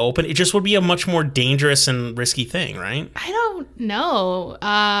wouldn't be open. It just would be a much more dangerous and risky thing, right? I don't know.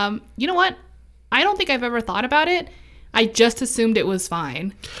 You know what? I don't think I've ever thought about it, I just assumed it was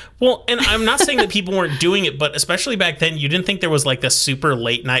fine. Well, and I'm not saying that people weren't doing it, but especially back then, you didn't think there was like this super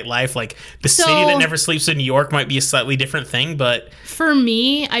late night life. Like the city that never sleeps in New York might be a slightly different thing, but for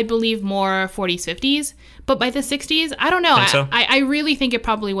me, I believe more 40s, 50s. But by the 60s, I don't know. Think so? I really think it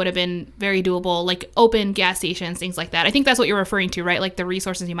probably would have been very doable, like open gas stations, things like that. I think that's what you're referring to, right? Like the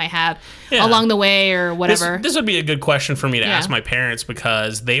resources you might have along the way or whatever. This would be a good question for me to ask my parents,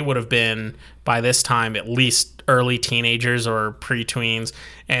 because they would have been, by this time, at least early teenagers or pre-tweens,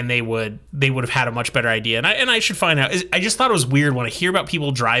 and they would have had a much better idea. And I should find out. I just thought it was weird when I hear about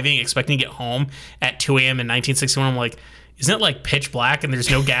people driving, expecting to get home at 2 a.m. in 1961. I'm like, isn't it like pitch black and there's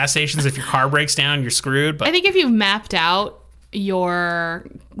no gas stations? If your car breaks down, you're screwed. But I think if you've mapped out your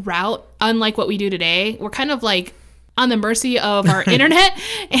route, unlike what we do today, we're kind of like on the mercy of our internet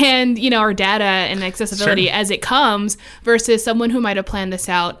and, you know, our data and accessibility as it comes, versus someone who might have planned this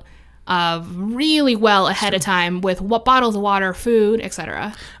out really well ahead of time with what bottles of water, food,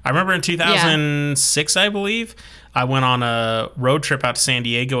 etc. I remember in 2006, I believe, I went on a road trip out to San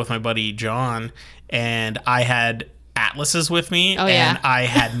Diego with my buddy John, and I had atlases with me, and I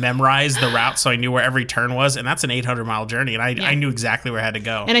had memorized the route, so I knew where every turn was, and that's an 800-mile journey, and I knew exactly where I had to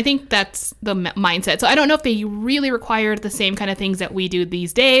go. And I think that's the mindset. So I don't know if they really required the same kind of things that we do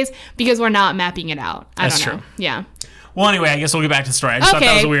these days, because we're not mapping it out. I don't know. Yeah. Well, anyway, I guess we'll get back to the story. I just thought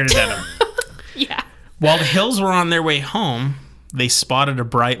that was a weird addendum. Yeah. While the Hills were on their way home, they spotted a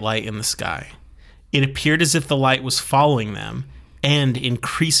bright light in the sky. It appeared as if the light was following them, and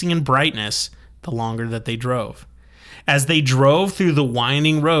increasing in brightness the longer that they drove. As they drove through the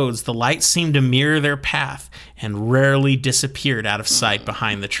winding roads, the light seemed to mirror their path and rarely disappeared out of sight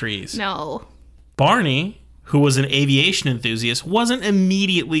behind the trees. No. Barney, who was an aviation enthusiast, wasn't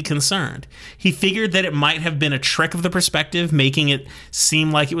immediately concerned. He figured that it might have been a trick of the perspective, making it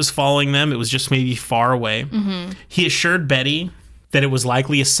seem like it was following them. It was just maybe far away. Mm-hmm. He assured Betty that it was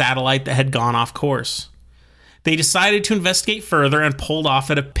likely a satellite that had gone off course. They decided to investigate further and pulled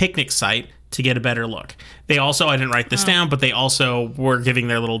off at a picnic site to get a better look. They also, I didn't write this down, but they also were giving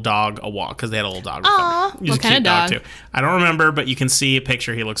their little dog a walk, because they had a little dog with them. What kind of dog? Too. I don't remember, but you can see a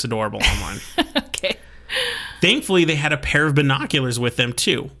picture. He looks adorable online. Okay. Thankfully, they had a pair of binoculars with them,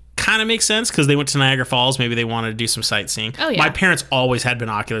 too. Kind of makes sense, because they went to Niagara Falls. Maybe they wanted to do some sightseeing. Oh, yeah. My parents always had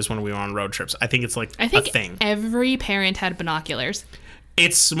binoculars when we were on road trips. I think it's like a thing. Every parent had binoculars.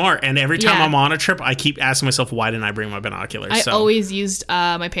 It's smart, and every time I'm on a trip, I keep asking myself, why didn't I bring my binoculars? I always used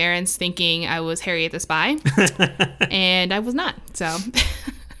my parents thinking I was Harriet the Spy, and I was not, so...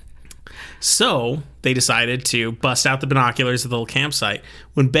 So they decided to bust out the binoculars at the little campsite.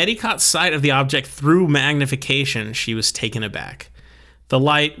 When Betty caught sight of the object through magnification, she was taken aback. The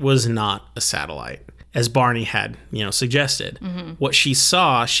light was not a satellite, as Barney had, suggested. Mm-hmm. What she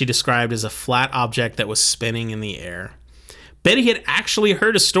saw, she described as a flat object that was spinning in the air. Betty had actually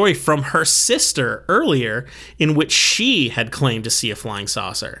heard a story from her sister earlier in which she had claimed to see a flying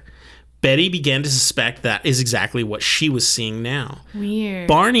saucer. Betty began to suspect that is exactly what she was seeing now. Weird.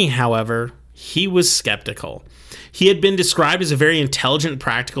 Barney, however, he was skeptical. He had been described as a very intelligent and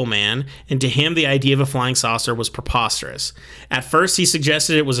practical man, and to him the idea of a flying saucer was preposterous. At first he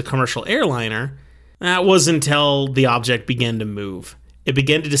suggested it was a commercial airliner. That was until the object began to move. It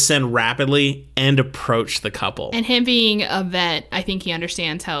began to descend rapidly and approach the couple. And him being a vet, I think he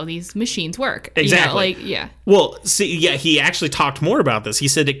understands how these machines work. Exactly. Well, see, he actually talked more about this. He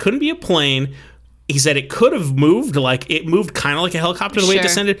said it couldn't be a plane. He said it could have moved, it moved kind of like a helicopter the way it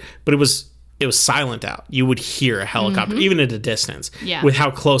descended, but it was silent out. You would hear a helicopter, even at a distance, with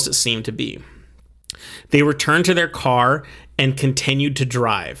how close it seemed to be. They returned to their car and continued to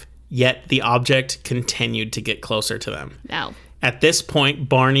drive, yet the object continued to get closer to them. No. At this point,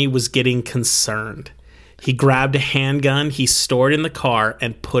 Barney was getting concerned. He grabbed a handgun he stored in the car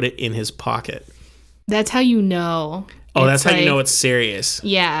and put it in his pocket. That's how you know. Oh, that's how you know it's serious.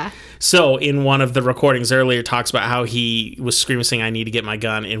 Yeah. So in one of the recordings earlier, talks about how he was screaming, saying, "I need to get my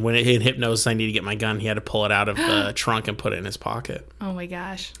gun." And when in hypnosis, "I need to get my gun," he had to pull it out of the trunk and put it in his pocket. Oh my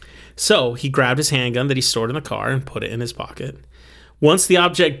gosh. So he grabbed his handgun that he stored in the car and put it in his pocket. Once the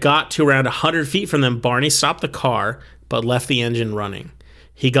object got to around 100 feet from them, Barney stopped the car, but left the engine running.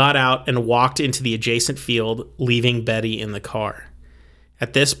 He got out and walked into the adjacent field, leaving Betty in the car.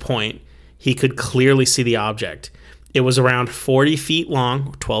 At this point, he could clearly see the object. It was around 40 feet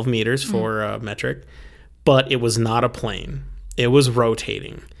long, 12 meters for metric, but it was not a plane. It was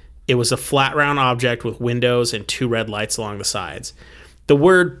rotating. It was a flat, round object with windows and 2 red lights along the sides. The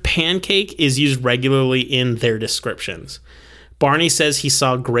word pancake is used regularly in their descriptions. Barney says he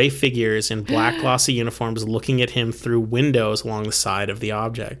saw gray figures in black glossy uniforms looking at him through windows along the side of the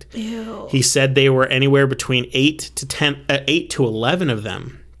object. Ew. He said they were anywhere between 8 to 11 of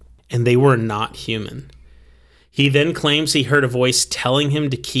them, and they were not human. He then claims he heard a voice telling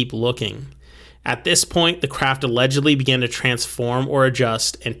him to keep looking. At this point, the craft allegedly began to transform or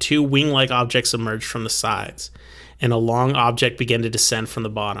adjust, and 2 wing-like objects emerged from the sides, and a long object began to descend from the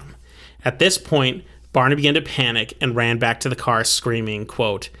bottom. At this point, Barney began to panic and ran back to the car screaming,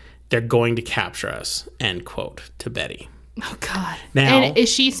 quote, "They're going to capture us," end quote, to Betty. Oh, God. Now, and is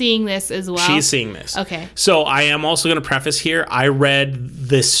she seeing this as well? She's seeing this. Okay. So I am also going to preface here, I read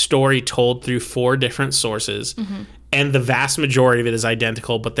this story told through 4 different sources, and the vast majority of it is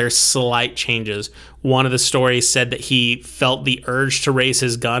identical, but there's slight changes. One of the stories said that he felt the urge to raise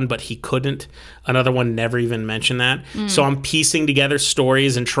his gun, but he couldn't. Another one never even mentioned that. So I'm piecing together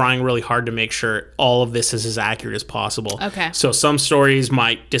stories and trying really hard to make sure all of this is as accurate as possible. Okay. So some stories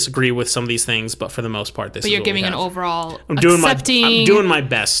might disagree with some of these things, but for the most part, this is But you're what giving we an have. overall I'm doing accepting... my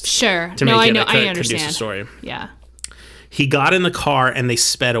best. Sure. To No, make I it know. a I conducive understand. story. Yeah. He got in the car and they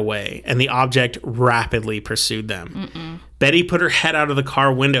sped away, and the object rapidly pursued them. Betty put her head out of the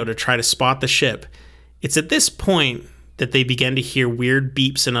car window to try to spot the ship. It's at this point that they began to hear weird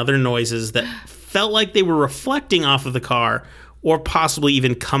beeps and other noises that felt like they were reflecting off of the car or possibly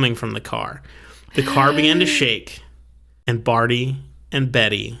even coming from the car. The car began to shake, and Barney and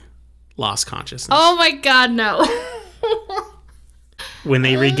Betty lost consciousness. Oh, my God, no. When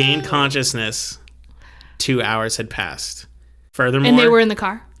they regained consciousness, 2 hours had passed. Furthermore, And they were in the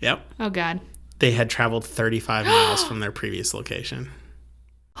car? Yep. Oh, God. They had traveled 35 miles from their previous location.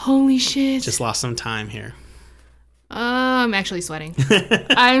 Holy shit. Just lost some time here. I'm actually sweating.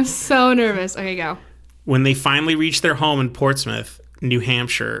 I'm so nervous. Okay, go. When they finally reached their home in Portsmouth, New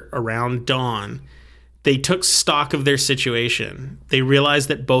Hampshire, around dawn, they took stock of their situation. They realized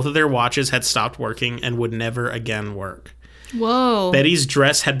that both of their watches had stopped working and would never again work. Whoa. Betty's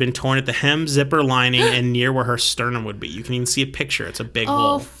dress had been torn at the hem, zipper, lining, and near where her sternum would be. You can even see a picture. It's a big Oh,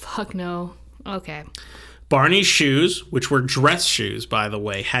 hole. fuck no. Okay. Barney's shoes, which were dress shoes, by the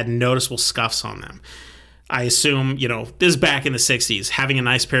way, had noticeable scuffs on them. I assume, this is back in the 60s. Having a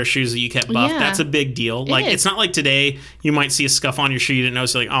nice pair of shoes that you kept buffed, Yeah. that's a big deal. Like, is. it's not like today you might see a scuff on your shoe you didn't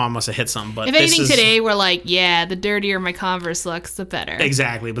notice. Like, oh, I must have hit something. But If this anything, is, today we're like, yeah, the dirtier my Converse looks, the better.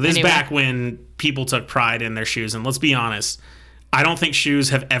 Exactly. But this Anyway. is back when people took pride in their shoes. And let's be honest, I don't think shoes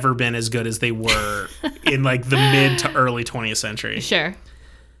have ever been as good as they were in like the mid to early 20th century. Sure.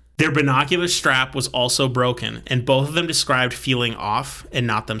 Their binocular strap was also broken, and both of them described feeling off and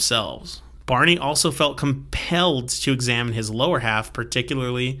not themselves. Barney also felt compelled to examine his lower half,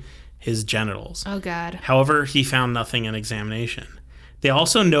 particularly his genitals. Oh, God. However, he found nothing in examination. They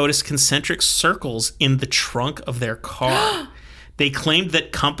also noticed concentric circles in the trunk of their car. They claimed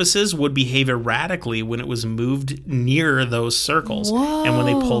that compasses would behave erratically when it was moved near those circles. Whoa. And when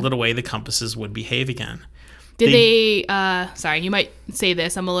they pulled it away, the compasses would behave again. Did they sorry, you might say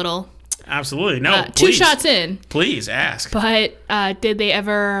this. I'm a little... Absolutely. No, two please. shots in. Please, ask. But did they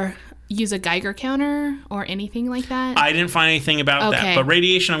ever use a Geiger counter or anything like that? I didn't find anything about Okay. that. But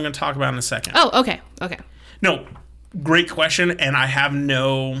radiation, I'm going to talk about in a second. Oh, okay. Okay. No, great question. And I have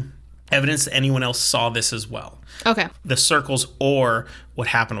no evidence that anyone else saw this as well. Okay. The circles or what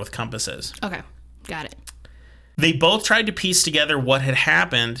happened with compasses. Okay. Got it. They both tried to piece together what had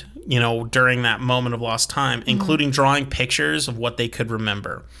happened, during that moment of lost time, including drawing pictures of what they could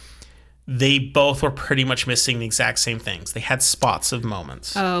remember. They both were pretty much missing the exact same things. They had spots of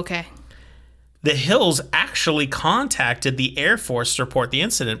moments. Oh, okay. The Hills actually contacted the Air Force to report the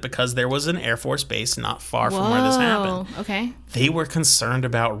incident because there was an Air Force base not far from where this happened. Okay. They were concerned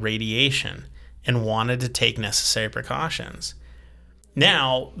about radiation and wanted to take necessary precautions.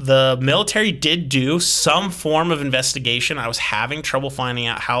 Now, the military did do some form of investigation. I was having trouble finding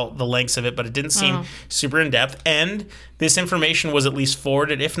out how the lengths of it, but it didn't seem super in-depth. And this information was at least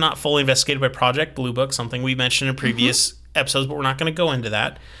forwarded, if not fully investigated, by Project Blue Book, something we mentioned in previous episodes, but we're not going to go into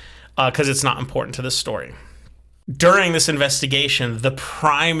that because it's not important to this story. During this investigation, the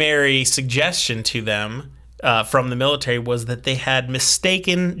primary suggestion to them from the military was that they had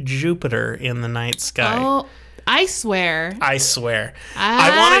mistaken Jupiter in the night sky. Oh, I swear. I swear.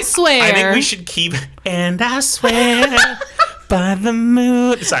 I swear. I think we should keep. And I swear by the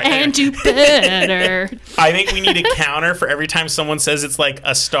moon. Sorry. And Jupiter. I think we need a counter for every time someone says it's like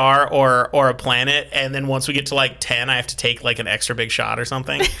a star or a planet, and then once we get to like 10, I have to take like an extra big shot or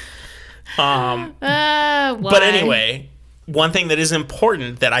something. Why? But anyway, one thing that is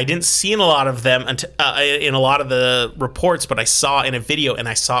important that I didn't see in a lot of them, in a lot of the reports, but I saw in a video, and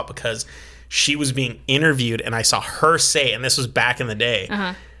I saw it because she was being interviewed, and I saw her say, and this was back in the day,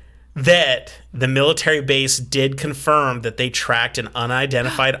 that the military base did confirm that they tracked an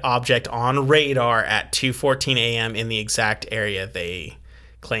unidentified object on radar at 2:14 a.m. in the exact area they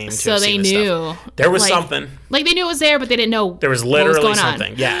claimed to So have they seen this knew. stuff. There was something. Like they knew it was there, but they didn't know There was literally what was going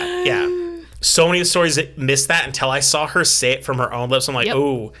something. on. Yeah. So many of the stories that missed that until I saw her say it from her own lips. I'm like,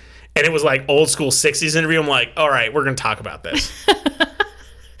 ooh. And it was like old school 60s interview. I'm like, all right, we're going to talk about this.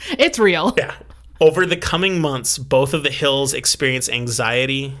 It's real. Yeah. Over the coming months, both of the Hills experienced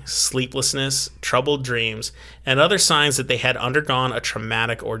anxiety, sleeplessness, troubled dreams, and other signs that they had undergone a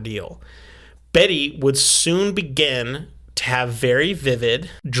traumatic ordeal. Betty would soon begin to have very vivid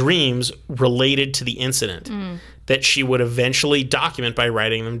dreams related to the incident that she would eventually document by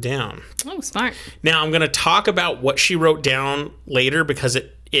writing them down. Oh, smart. Now, I'm going to talk about what she wrote down later because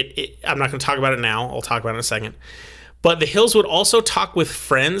I'm not going to talk about it now. I'll talk about it in a second. But the Hills would also talk with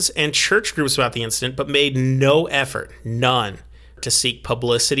friends and church groups about the incident, but made no effort, none, to seek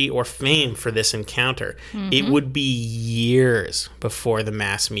publicity or fame for this encounter. It would be years before the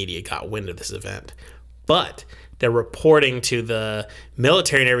mass media got wind of this event. But the reporting to the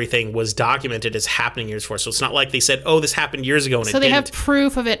military and everything was documented as happening years before. So it's not like they said, oh, this happened years ago and it So they didn't. have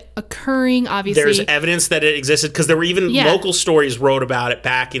proof of it occurring, obviously. There's evidence that it existed because there were even local stories wrote about it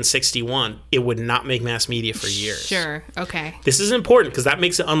back in 61. It would not make mass media for years. Sure. Okay. This is important because that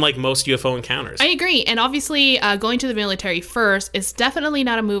makes it unlike most UFO encounters. I agree. And obviously, going to the military first is definitely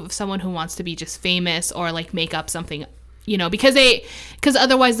not a move of someone who wants to be just famous or like make up something, because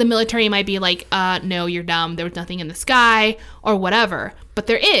otherwise the military might be like, no, you're dumb. There was nothing in the sky or whatever. But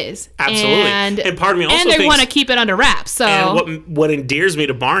there is. Absolutely. And part of me also and they want to keep it under wraps. So and what endears me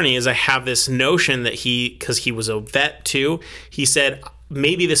to Barney is I have this notion that because he was a vet too, he said,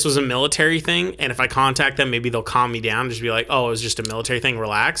 maybe this was a military thing, and if I contact them, maybe they'll calm me down and just be like, oh, it was just a military thing,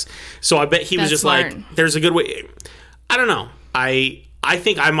 relax. So I bet he was just smart. like, there's a good way. I don't know. I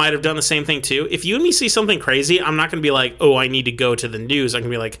think I might have done the same thing too. If you and me see something crazy, I'm not going to be like, oh, I need to go to the news. I'm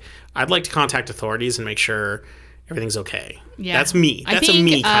going to be like, I'd like to contact authorities and make sure everything's okay. Yeah. That's me. That's a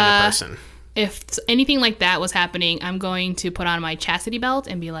me kind of person. If anything like that was happening, I'm going to put on my chastity belt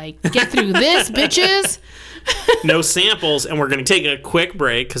and be like, get through this, bitches. No samples, and we're going to take a quick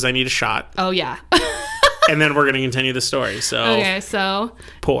break because I need a shot. Oh, yeah. And then we're going to continue the story. So okay, so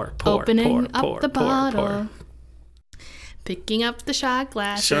pour, opening up pour, the pour, bottle. pour. Picking up the shot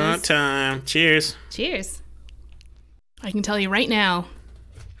glasses. Shot time. Cheers. Cheers. I can tell you right now,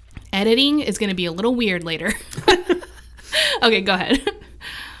 editing is going to be a little weird later. Okay, go ahead.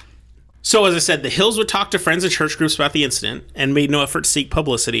 So, as I said, the Hills would talk to friends and church groups about the incident and made no effort to seek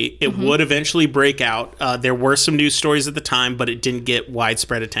publicity. It would eventually break out. There were some news stories at the time, but it didn't get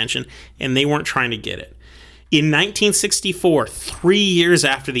widespread attention, and they weren't trying to get it. In 1964, 3 years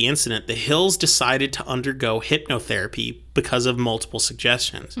after the incident, the Hills decided to undergo hypnotherapy because of multiple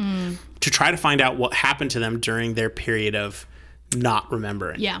suggestions to try to find out what happened to them during their period of not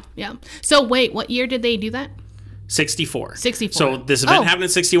remembering. Yeah. So wait, what year did they do that? 64. 64. So this event happened in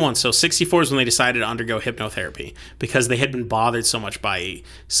 61. So 64 is when they decided to undergo hypnotherapy because they had been bothered so much by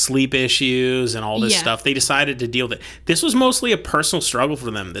sleep issues and all this stuff. They decided to deal with it. This was mostly a personal struggle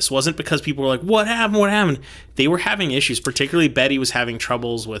for them. This wasn't because people were like, what happened? They were having issues. Particularly Betty was having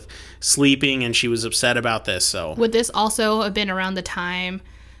troubles with sleeping and she was upset about this. So would this also have been around the time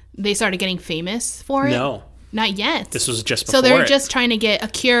they started getting famous for it? No. Not yet. This was just before So they're it. just trying to get a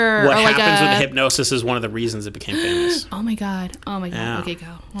cure. What or like happens with hypnosis is one of the reasons it became famous. Oh my god. Yeah. Okay, go.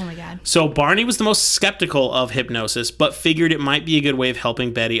 Oh my god. So Barney was the most skeptical of hypnosis, but figured it might be a good way of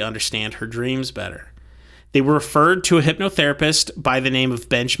helping Betty understand her dreams better. They were referred to a hypnotherapist by the name of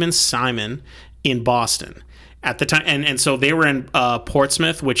Benjamin Simon in Boston at the time. And so they were in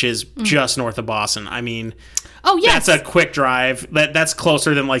Portsmouth, which is just north of Boston. I mean, oh, yes. that's a quick drive. That's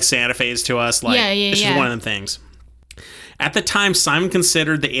closer than like Santa Fe is to us. Like, it's just one of them things. At the time, Simon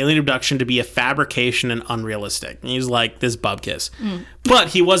considered the alien abduction to be a fabrication and unrealistic. He was like, this bubkiss. But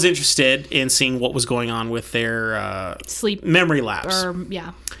he was interested in seeing what was going on with their sleep memory lapse.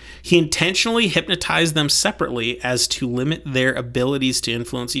 Yeah. He intentionally hypnotized them separately as to limit their abilities to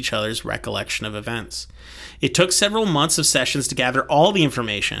influence each other's recollection of events. It took several months of sessions to gather all the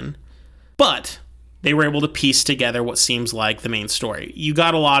information, but they were able to piece together what seems like the main story. You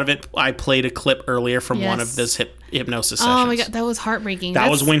got a lot of it. I played a clip earlier from one of those hypnosis sessions. Oh my god, that was heartbreaking.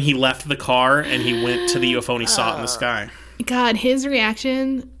 That was when he left the car and he went to the UFO and he saw it in the sky. God, his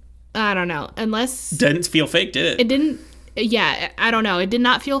reaction, I don't know. Unless... Didn't feel fake, did it? It didn't... Yeah, I don't know. It did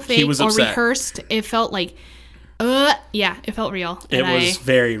not feel fake was or upset. rehearsed. It felt like... Yeah, it felt real. It was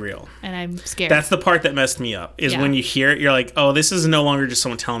very real. And I'm scared. That's the part that messed me up, is when you hear it, you're like, oh, this is no longer just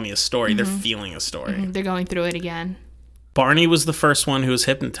someone telling me a story. They're feeling a story. They're going through it again. Barney was the first one who was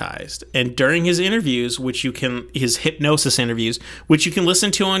hypnotized. And during his interviews, his hypnosis interviews, which you can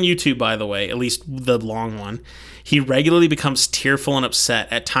listen to on YouTube, by the way, at least the long one, he regularly becomes tearful and upset,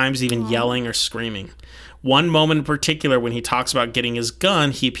 at times even yelling or screaming. One moment in particular, when he talks about getting his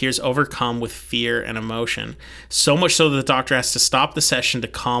gun, he appears overcome with fear and emotion. So much so that the doctor has to stop the session to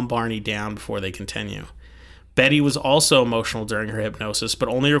calm Barney down before they continue. Betty was also emotional during her hypnosis, but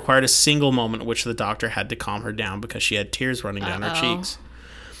only required a single moment in which the doctor had to calm her down because she had tears running down her cheeks.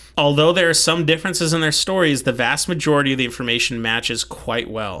 Although there are some differences in their stories, the vast majority of the information matches quite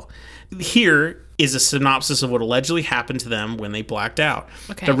well. Here is a synopsis of what allegedly happened to them when they blacked out.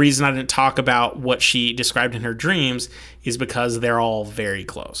 Okay. The reason I didn't talk about what she described in her dreams is because they're all very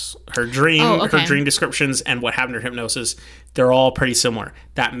close. Her dream descriptions and what happened to her hypnosis, they're all pretty similar.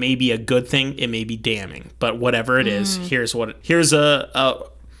 That may be a good thing, it may be damning, but whatever it is, here's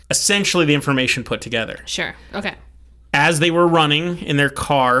essentially the information put together. Sure. Okay. As they were running in their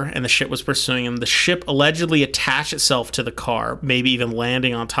car and the ship was pursuing them, the ship allegedly attached itself to the car, maybe even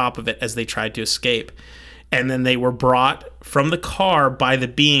landing on top of it as they tried to escape. And then they were brought from the car by the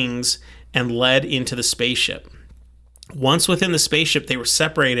beings and led into the spaceship. Once within the spaceship, they were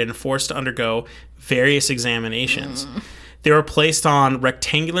separated and forced to undergo various examinations. They were placed on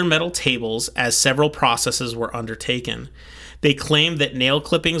rectangular metal tables as several processes were undertaken. They claimed that nail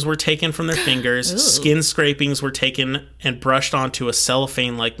clippings were taken from their fingers, skin scrapings were taken and brushed onto a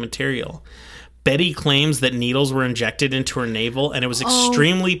cellophane-like material. Betty claims that needles were injected into her navel and it was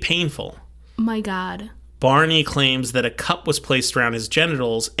extremely painful. My God. Barney claims that a cup was placed around his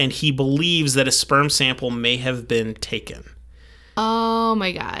genitals and he believes that a sperm sample may have been taken. Oh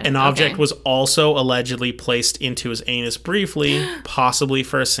my God. An object was also allegedly placed into his anus briefly, possibly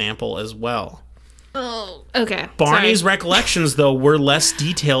for a sample as well. Oh, okay. Barney's recollections, though, were less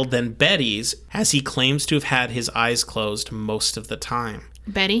detailed than Betty's, as he claims to have had his eyes closed most of the time.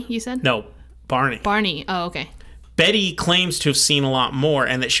 Betty, you said? No, Barney. Barney. Oh, okay. Betty claims to have seen a lot more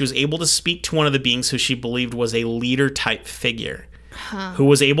and that she was able to speak to one of the beings who she believed was a leader-type figure, who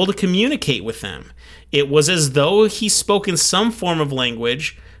was able to communicate with them. It was as though he spoke in some form of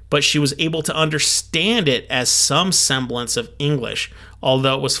language, but she was able to understand it as some semblance of English,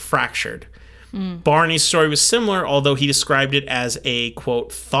 although it was fractured. Barney's story was similar, although he described it as a,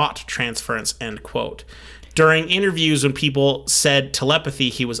 quote, thought transference, end quote. During interviews when people said telepathy,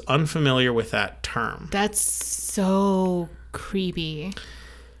 he was unfamiliar with that term. That's so creepy.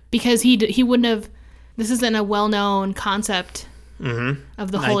 Because he wouldn't have... This isn't a well-known concept of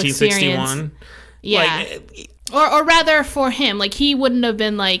the whole 1961. Experience. Yeah. Or rather for him, like he wouldn't have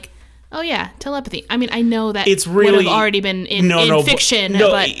been like, oh yeah, telepathy. I mean, I know that it's really, would have already been in fiction.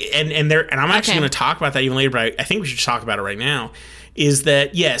 But and I'm actually going to talk about that even later, but I think we should talk about it right now. Is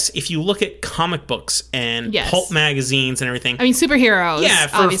that, yes, if you look at comic books and pulp magazines and everything. I mean, superheroes. Yeah,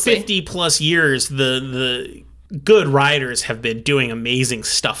 for obviously. 50 plus years, the good writers have been doing amazing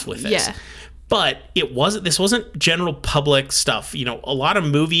stuff with this. Yeah. But this wasn't general public stuff. You know, a lot of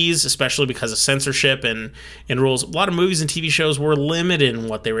movies, especially because of censorship and rules, a lot of movies and TV shows were limited in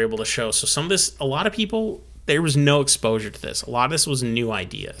what they were able to show. So some of this, a lot of people, there was no exposure to this. A lot of this was new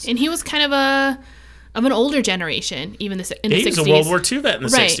ideas. And he was kind of an older generation, even in the 60s. He was a World War II vet in the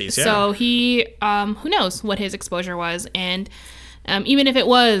 60s, yeah. So he, who knows what his exposure was. And even if it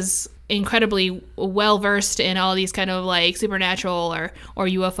was incredibly well versed in all these kind of like supernatural or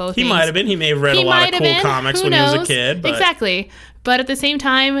UFO things. He might have been. He may have read a lot of cool comics when he was a kid. But... Exactly. But at the same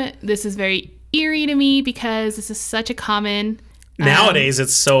time, this is very eerie to me because this is such a common... Nowadays,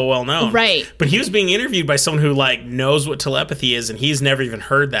 it's so well known. Right. But he was being interviewed by someone who like knows what telepathy is, and he's never even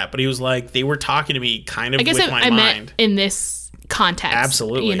heard that. But he was like, they were talking to me kind of with my mind. Meant in this context.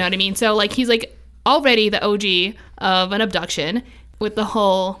 Absolutely. You know what I mean? So like he's like already the OG of an abduction with the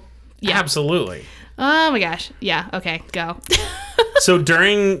whole... Yeah. Absolutely. Oh my gosh. Yeah. Okay. Go. So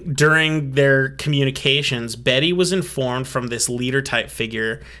during their communications, Betty was informed from this leader type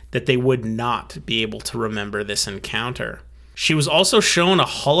figure that they would not be able to remember this encounter. She was also shown a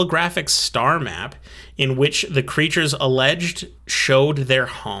holographic star map in which the creatures alleged showed their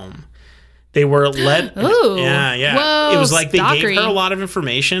home. They were led... Ooh. Yeah. Whoa, it was like they stalkery. gave her a lot of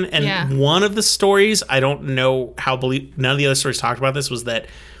information. And one of the stories, I don't know how... None of the other stories talked about this, was that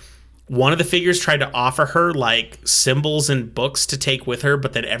one of the figures tried to offer her like symbols and books to take with her,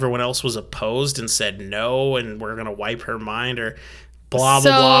 but then everyone else was opposed and said no, and we're going to wipe her mind or blah,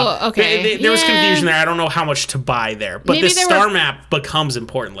 blah, blah. Okay. There was confusion there. I don't know how much to buy there. But the star map becomes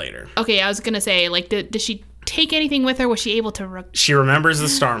important later. Okay, I was going to say, like, did she take anything with her? Was she able to? She remembers the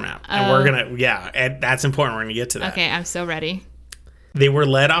star map. And and that's important. We're going to get to that. Okay, I'm so ready. They were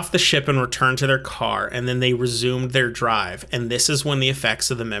led off the ship and returned to their car, and then they resumed their drive. And this is when the effects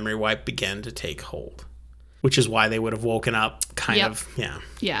of the memory wipe began to take hold, which is why they would have woken up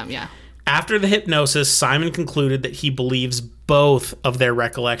Yeah. After the hypnosis, Simon concluded that he believes both of their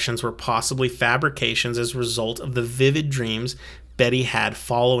recollections were possibly fabrications as a result of the vivid dreams Betty had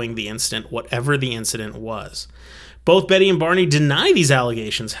following the incident, whatever the incident was. Both Betty and Barney deny these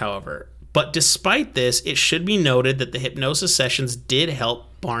allegations, however. But despite this, it should be noted that the hypnosis sessions did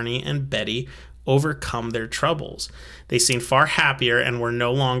help Barney and Betty overcome their troubles. They seemed far happier and were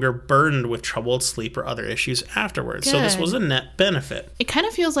no longer burdened with troubled sleep or other issues afterwards. Good. So this was a net benefit. It kind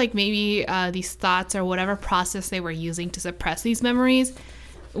of feels like maybe these thoughts or whatever process they were using to suppress these memories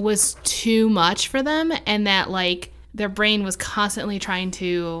was too much for them, and that like their brain was constantly trying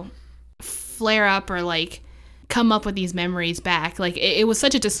to flare up or like come up with these memories back. Like it was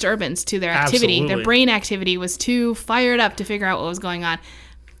such a disturbance to their activity. Absolutely. Their brain activity was too fired up to figure out what was going on.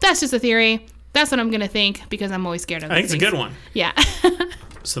 That's just a theory. That's what I'm going to think because I'm always scared of I think it's a good one. Yeah.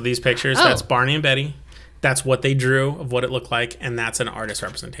 So these pictures, Oh. that's Barney and Betty. That's what they drew of what it looked like, and that's an artist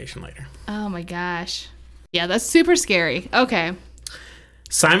representation later. Oh my gosh. Yeah, that's super scary. Okay.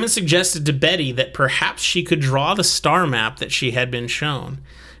 Simon suggested to Betty that perhaps she could draw the star map that she had been shown.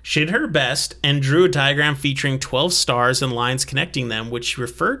 She did her best and drew a diagram featuring 12 stars and lines connecting them, which she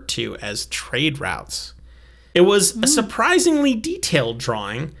referred to as trade routes. It was a surprisingly detailed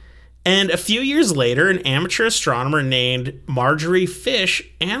drawing, and a few years later, an amateur astronomer named Marjorie Fish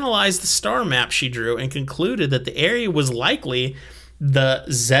analyzed the star map she drew and concluded that the area was likely the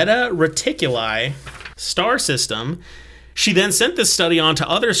Zeta Reticuli star system. She then sent this study on to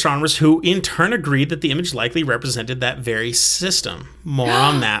other astronomers who in turn agreed that the image likely represented that very system. More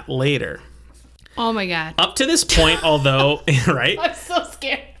on that later. Oh my God. Up to this point, although, right? I'm so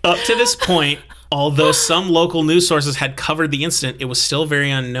scared. Up to this point, although some local news sources had covered the incident, it was still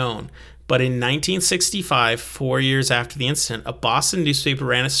very unknown. But in 1965, 4 years after the incident, a Boston newspaper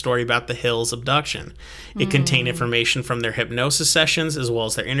ran a story about the Hills abduction. It contained information from their hypnosis sessions as well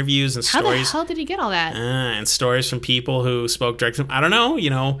as their interviews and How stories. the hell did he get all that? And stories from people who spoke directly. I don't know. You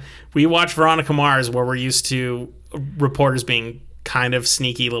know, we watch Veronica Mars where we're used to reporters being kind of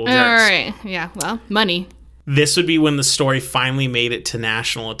sneaky little jerks. All right. Yeah. Well, money. This would be when the story finally made it to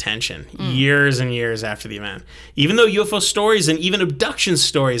national attention, years and years after the event. Even though UFO stories and even abduction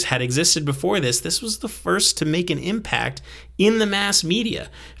stories had existed before this was the first to make an impact in the mass media.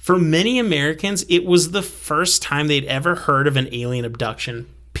 For many Americans, it was the first time they'd ever heard of an alien abduction,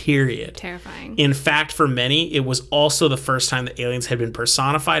 period. Terrifying. In fact, for many, it was also the first time that aliens had been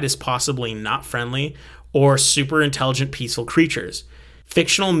personified as possibly not friendly or super intelligent, peaceful creatures.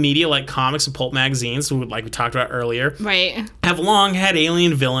 Fictional media like comics and pulp magazines, like we talked about earlier, Right. have long had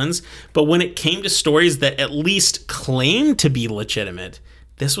alien villains, but when it came to stories that at least claimed to be legitimate,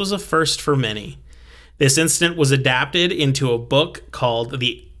 this was a first for many. This incident was adapted into a book called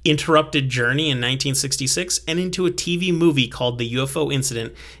The Interrupted Journey in 1966 and into a TV movie called The UFO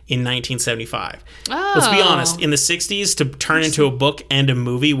Incident in 1975. Oh. Let's be honest, in the 60s, to turn into a book and a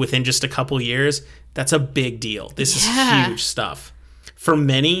movie within just a couple years, that's a big deal. This is huge stuff. For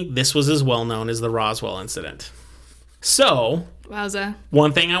many, this was as well known as the Roswell incident. So, Wowza.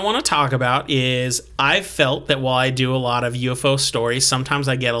 one thing I want to talk about is I've felt that while I do a lot of UFO stories, sometimes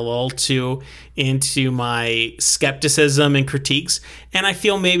I get a little too into my skepticism and critiques, and I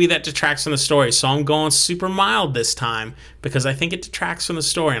feel maybe that detracts from the story. So I'm going super mild this time because I think it detracts from the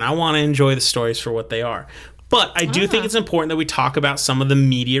story, and I want to enjoy the stories for what they are. But I do think it's important that we talk about some of the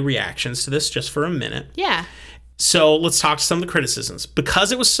media reactions to this just for a minute. Yeah. So let's talk to some of the criticisms.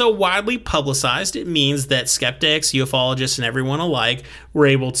 Because it was so widely publicized, it means that skeptics, ufologists, and everyone alike were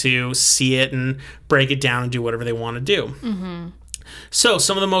able to see it and break it down and do whatever they want to do. Mm-hmm. So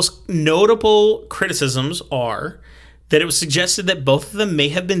some of the most notable criticisms are that it was suggested that both of them may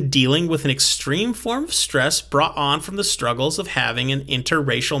have been dealing with an extreme form of stress brought on from the struggles of having an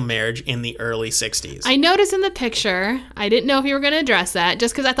interracial marriage in the early 60s. I noticed in the picture, I didn't know if you were going to address that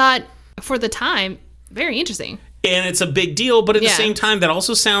just because I thought for the time, very interesting. And it's a big deal, but at the Yeah. same time, that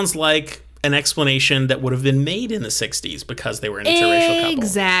also sounds like an explanation that would have been made in the 60s because they were an interracial couple.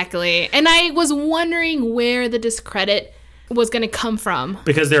 Exactly. And I was wondering where the discredit was going to come from.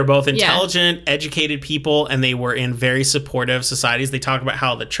 Because they were both intelligent, educated people, and they were in very supportive societies. They talk about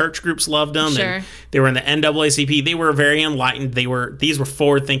how the church groups loved them, Sure. and they were in the NAACP. They were very enlightened. These were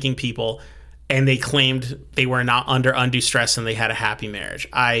forward-thinking people, and they claimed they were not under undue stress and they had a happy marriage.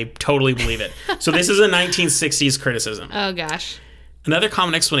 I totally believe it. So this is a 1960s criticism. Oh, gosh. Another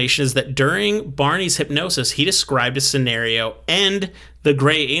common explanation is that during Barney's hypnosis, he described a scenario and the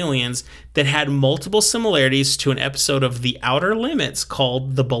gray aliens that had multiple similarities to an episode of The Outer Limits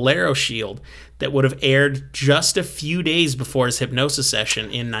called The Bolero Shield that would have aired just a few days before his hypnosis session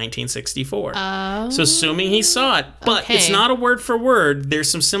in 1964. So assuming he saw it, but it's not a word for word. There's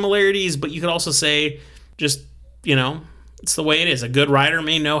some similarities, but you could also say just, it's the way it is. A good writer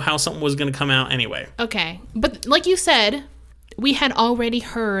may know how something was going to come out anyway. Okay. But like you said, we had already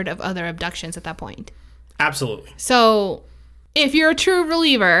heard of other abductions at that point. Absolutely. So if you're a true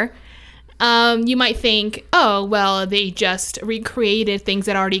believer, you might think, oh, well, they just recreated things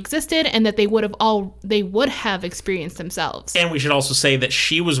that already existed and that they would have experienced themselves. And we should also say that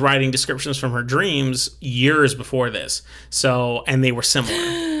she was writing descriptions from her dreams years before this. And they were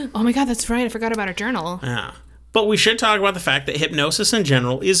similar. Oh my God, that's right. I forgot about her journal. Yeah. But we should talk about the fact that hypnosis in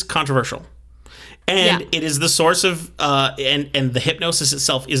general is controversial. And it is the source of, and the hypnosis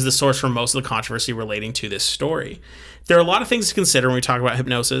itself is the source for most of the controversy relating to this story. There are a lot of things to consider when we talk about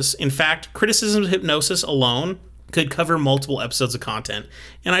hypnosis. In fact, criticism of hypnosis alone could cover multiple episodes of content,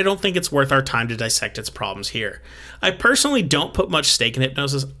 and I don't think it's worth our time to dissect its problems here. I personally don't put much stake in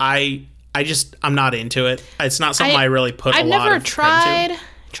hypnosis. I'm not into it. It's not something I really put a lot of I've never credit to.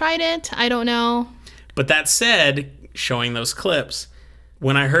 tried it. I don't know. But that said, showing those clips,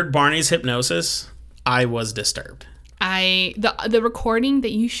 when I heard Barney's hypnosis, I was disturbed. The recording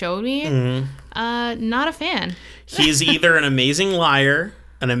that you showed me, not a fan. He's either an amazing liar,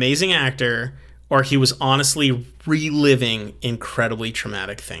 an amazing actor, or he was honestly reliving incredibly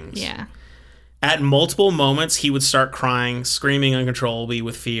traumatic things. Yeah. At multiple moments, he would start crying, screaming uncontrollably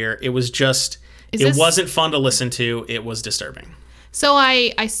with fear. It was just, wasn't fun to listen to. It was disturbing. So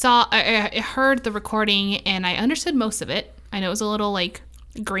I heard the recording and I understood most of it. I know it was a little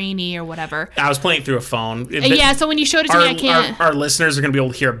grainy or whatever. I was playing through a phone. Yeah, so when you showed it to me, I can't... Our listeners are going to be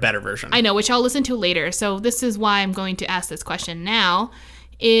able to hear a better version. I know, which I'll listen to later. So this is why I'm going to ask this question now.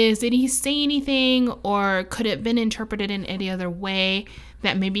 Did he say anything, or could it have been interpreted in any other way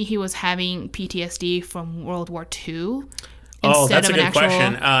that maybe he was having PTSD from World War II? Oh, that's a good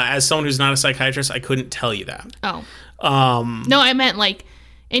question. As someone who's not a psychiatrist, I couldn't tell you that. Oh. No, I meant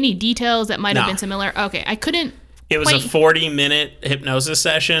any details that might have been similar. Okay, I couldn't... It was a 40-minute hypnosis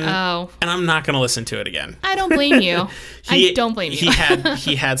session. Oh. And I'm not going to listen to it again. I don't blame you. I don't blame you.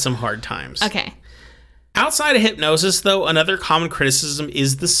 He had some hard times. Okay. Outside of hypnosis, though, another common criticism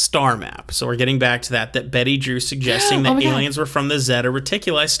is the star map. So we're getting back to that Betty drew, suggesting that aliens were from the Zeta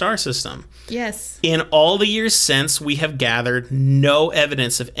Reticuli star system. Yes. In all the years since, we have gathered no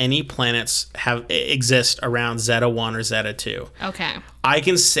evidence of any planets exist around Zeta 1 or Zeta 2. Okay. I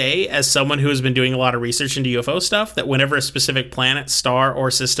can say, as someone who has been doing a lot of research into UFO stuff, that whenever a specific planet, star,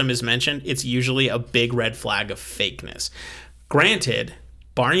 or system is mentioned, it's usually a big red flag of fakeness. Granted,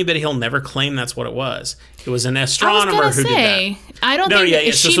 Barney Betty Hill never claimed that's what it was. It was an astronomer who did that. I don't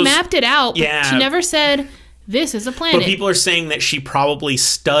think she mapped it out. Yeah. She never said, this is a planet. But people are saying that she probably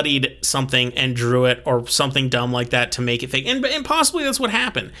studied something and drew it or something dumb like that to make it fake. And possibly that's what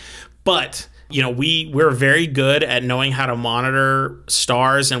happened. But... we're very good at knowing how to monitor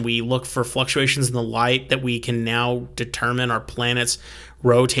stars, and we look for fluctuations in the light that we can now determine our planets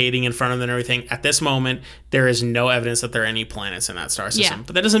rotating in front of them and everything. At this moment, there is no evidence that there are any planets in that star system. Yeah.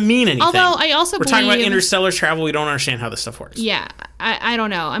 But that doesn't mean anything. Although I also We're talking about interstellar travel. We don't understand how this stuff works. Yeah, I don't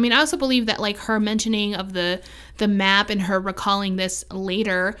know. I mean, I also believe that her mentioning of the map and her recalling this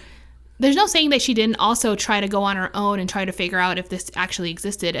later... There's no saying that she didn't also try to go on her own and try to figure out if this actually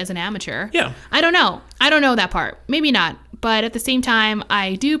existed as an amateur. Yeah. I don't know. I don't know that part. Maybe not. But at the same time,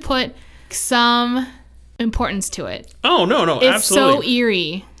 I do put some importance to it. Oh, no, absolutely. It's so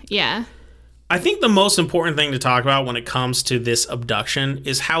eerie. Yeah. I think the most important thing to talk about when it comes to this abduction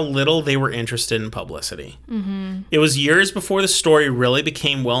is how little they were interested in publicity. Mm-hmm. It was years before the story really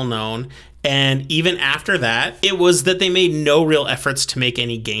became well known. And even after that, it was that they made no real efforts to make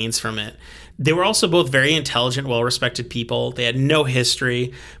any gains from it. They were also both very intelligent, well-respected people. They had no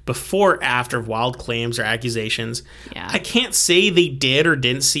history before or after wild claims or accusations. Yeah. I can't say they did or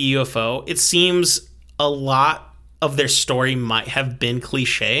didn't see UFO. It seems a lot of their story might have been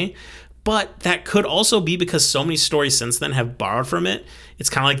cliche, but that could also be because so many stories since then have borrowed from it. It's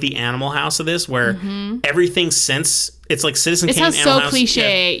kind of like the Animal House of this, where everything since... It's like Citizen Kane, Animal House. It sounds so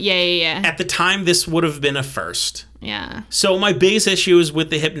cliche. Yeah. At the time, this would have been a first. Yeah. So my biggest issue is with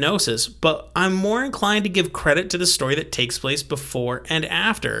the hypnosis, but I'm more inclined to give credit to the story that takes place before and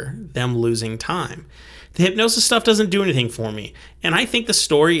after them losing time. The hypnosis stuff doesn't do anything for me. And I think the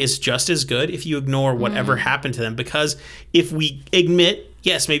story is just as good if you ignore whatever happened to them. Because if we admit,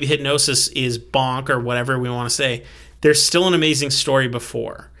 yes, maybe hypnosis is bonk or whatever we want to say, there's still an amazing story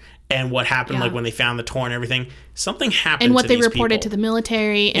before. And what happened, Yeah. like when they found the tour and everything, something happened. And what to they these reported people. to the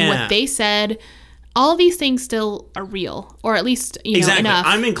military and Yeah. what they said. All these things still are real, or at least, you know, Exactly. enough.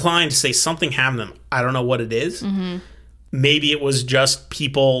 I'm inclined to say something happened to them. I don't know what it is. Mm-hmm. Maybe it was just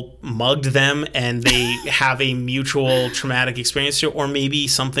people mugged them and they have a mutual traumatic experience, or maybe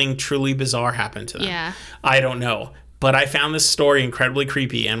something truly bizarre happened to them. Yeah. I don't know. But I found this story incredibly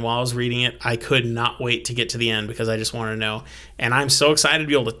creepy, and while I was reading it, I could not wait to get to the end because I just want to know. And I'm so excited to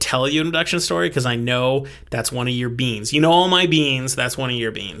be able to tell you an abduction story because I know that's one of your beans. You know all my beans, that's one of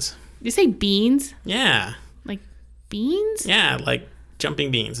your beans. Did you say beans? Yeah. Like beans? Yeah, like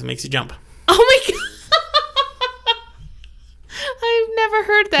jumping beans. It makes you jump. Oh my god. I've never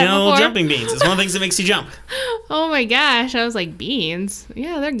heard that You know, before. jumping beans. It's one of the things that makes you jump. Oh my gosh. I was like, beans?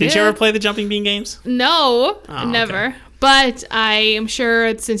 Yeah, they're good. Did you ever play the jumping bean games? No, Oh, never. okay. But I am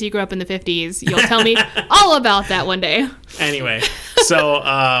sure since you grew up in the 50s, you'll tell me all about that one day. Anyway, so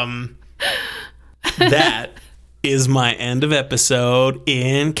that is my end of episode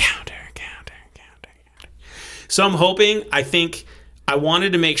in counter. So I'm hoping, I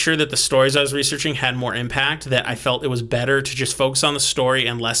wanted to make sure that the stories I was researching had more impact, that I felt it was better to just focus on the story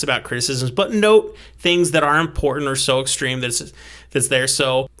and less about criticisms, but note things that are important or so extreme that's there.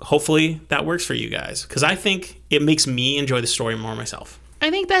 So hopefully that works for you guys, because I think it makes me enjoy the story more myself. I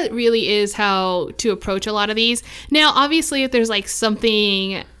think that really is how to approach a lot of these. Now, obviously, if there's like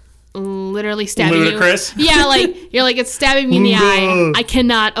something literally stabbing Ludicrous? you. Yeah, like you're like, it's stabbing me in the eye. I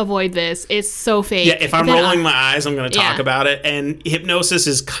cannot avoid this. It's so fake. Yeah, if I'm Then rolling my eyes, I'm going to talk Yeah. about it. And hypnosis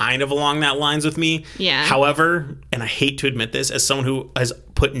is kind of along that lines with me. Yeah. However, and I hate to admit this, as someone who has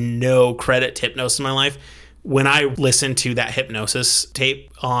put no credit to hypnosis in my life, when I listen to that hypnosis tape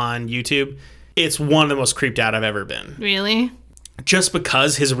on YouTube, it's one of the most creeped out I've ever been. Really? Just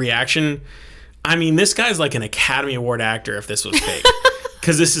because his reaction, I mean, this guy's like an Academy Award actor if this was fake.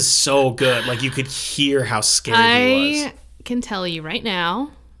 Because this is so good. Like, you could hear how scared he was. I can tell you right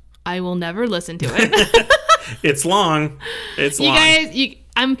now, I will never listen to it. It's long. It's You long. guys,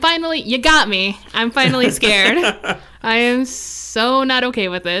 you got me. I'm finally scared. I am so not okay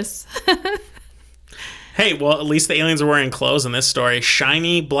with this. Hey, well, at least the aliens were wearing clothes in this story.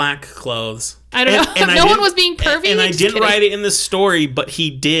 Shiny black clothes. I don't know. I No one didn't- was being pervy. And I Just didn't kidding. write it in the story, but he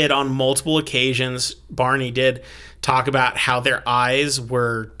did on multiple occasions. Barney did talk about how their eyes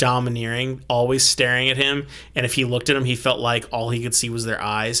were domineering, always staring at him. And if he looked at them, he felt like all he could see was their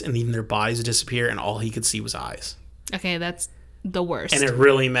eyes, and even their bodies would disappear, and all he could see was eyes. Okay, that's the worst. And it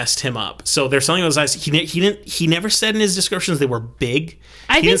really messed him up. So there's something with his eyes. He never said in his descriptions they were big.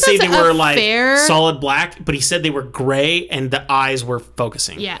 I He think didn't say that's they a were like fair- solid black, but he said they were gray and the eyes were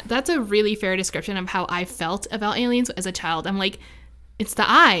focusing. Yeah, that's a really fair description of how I felt about aliens as a child. I'm like, it's the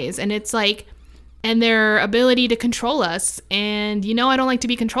eyes, and it's like, and their ability to control us. And I don't like to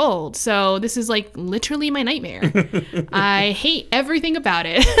be controlled. So this is like literally my nightmare. I hate everything about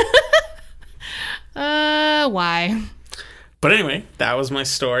it. Why? But anyway, that was my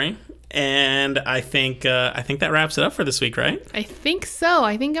story, and I think that wraps it up for this week, right? I think so.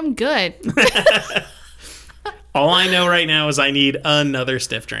 I think I'm good. All I know right now is I need another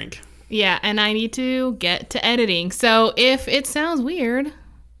stiff drink. Yeah, and I need to get to editing. So if it sounds weird,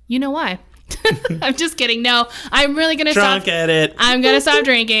 you know why. I'm just kidding. No, I'm really going to Drunk stop. edit. I'm going to stop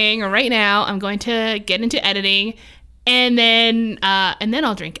drinking right now. I'm going to get into editing, and then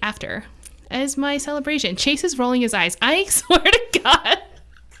I'll drink after as my celebration. Chase is rolling his eyes. I swear to God.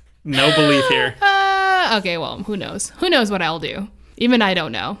 No belief here. Okay, well, who knows? Who knows what I'll do? Even I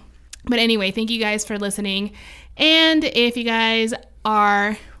don't know. But anyway, thank you guys for listening. And if you guys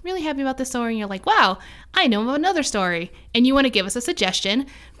are really happy about this story and you're like, wow, I know of another story, and you want to give us a suggestion,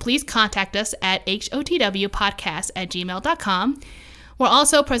 please contact us at hotwpodcast@gmail.com. We're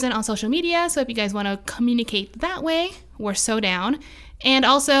also present on social media, so if you guys want to communicate that way, we're so down. And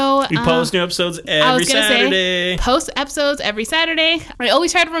also, We post new episodes every Saturday. Post episodes every Saturday. I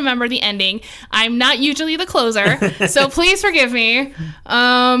always try to remember the ending. I'm not usually the closer, so please forgive me.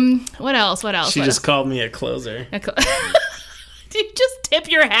 What else? She just called me a closer. Did you just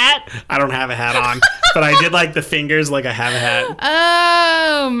tip your hat? I don't have a hat on, but I did like the fingers like I have a hat.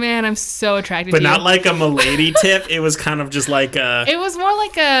 Oh man, I'm so attracted But to you. not like a milady tip. It was kind of just like a... It was more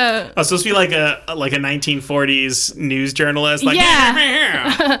like a. I was supposed to be like a 1940s news journalist. Like,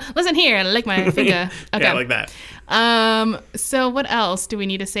 Yeah. Listen here, I lick my finger. Okay. Yeah, like that. So what else do we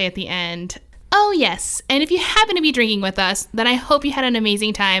need to say at the end? Oh, yes. And if you happen to be drinking with us, then I hope you had an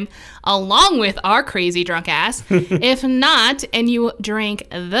amazing time along with our crazy drunk ass. If not, and you drank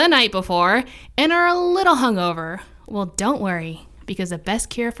the night before and are a little hungover, well, don't worry, because the best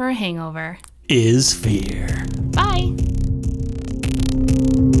cure for a hangover Is fear. Bye.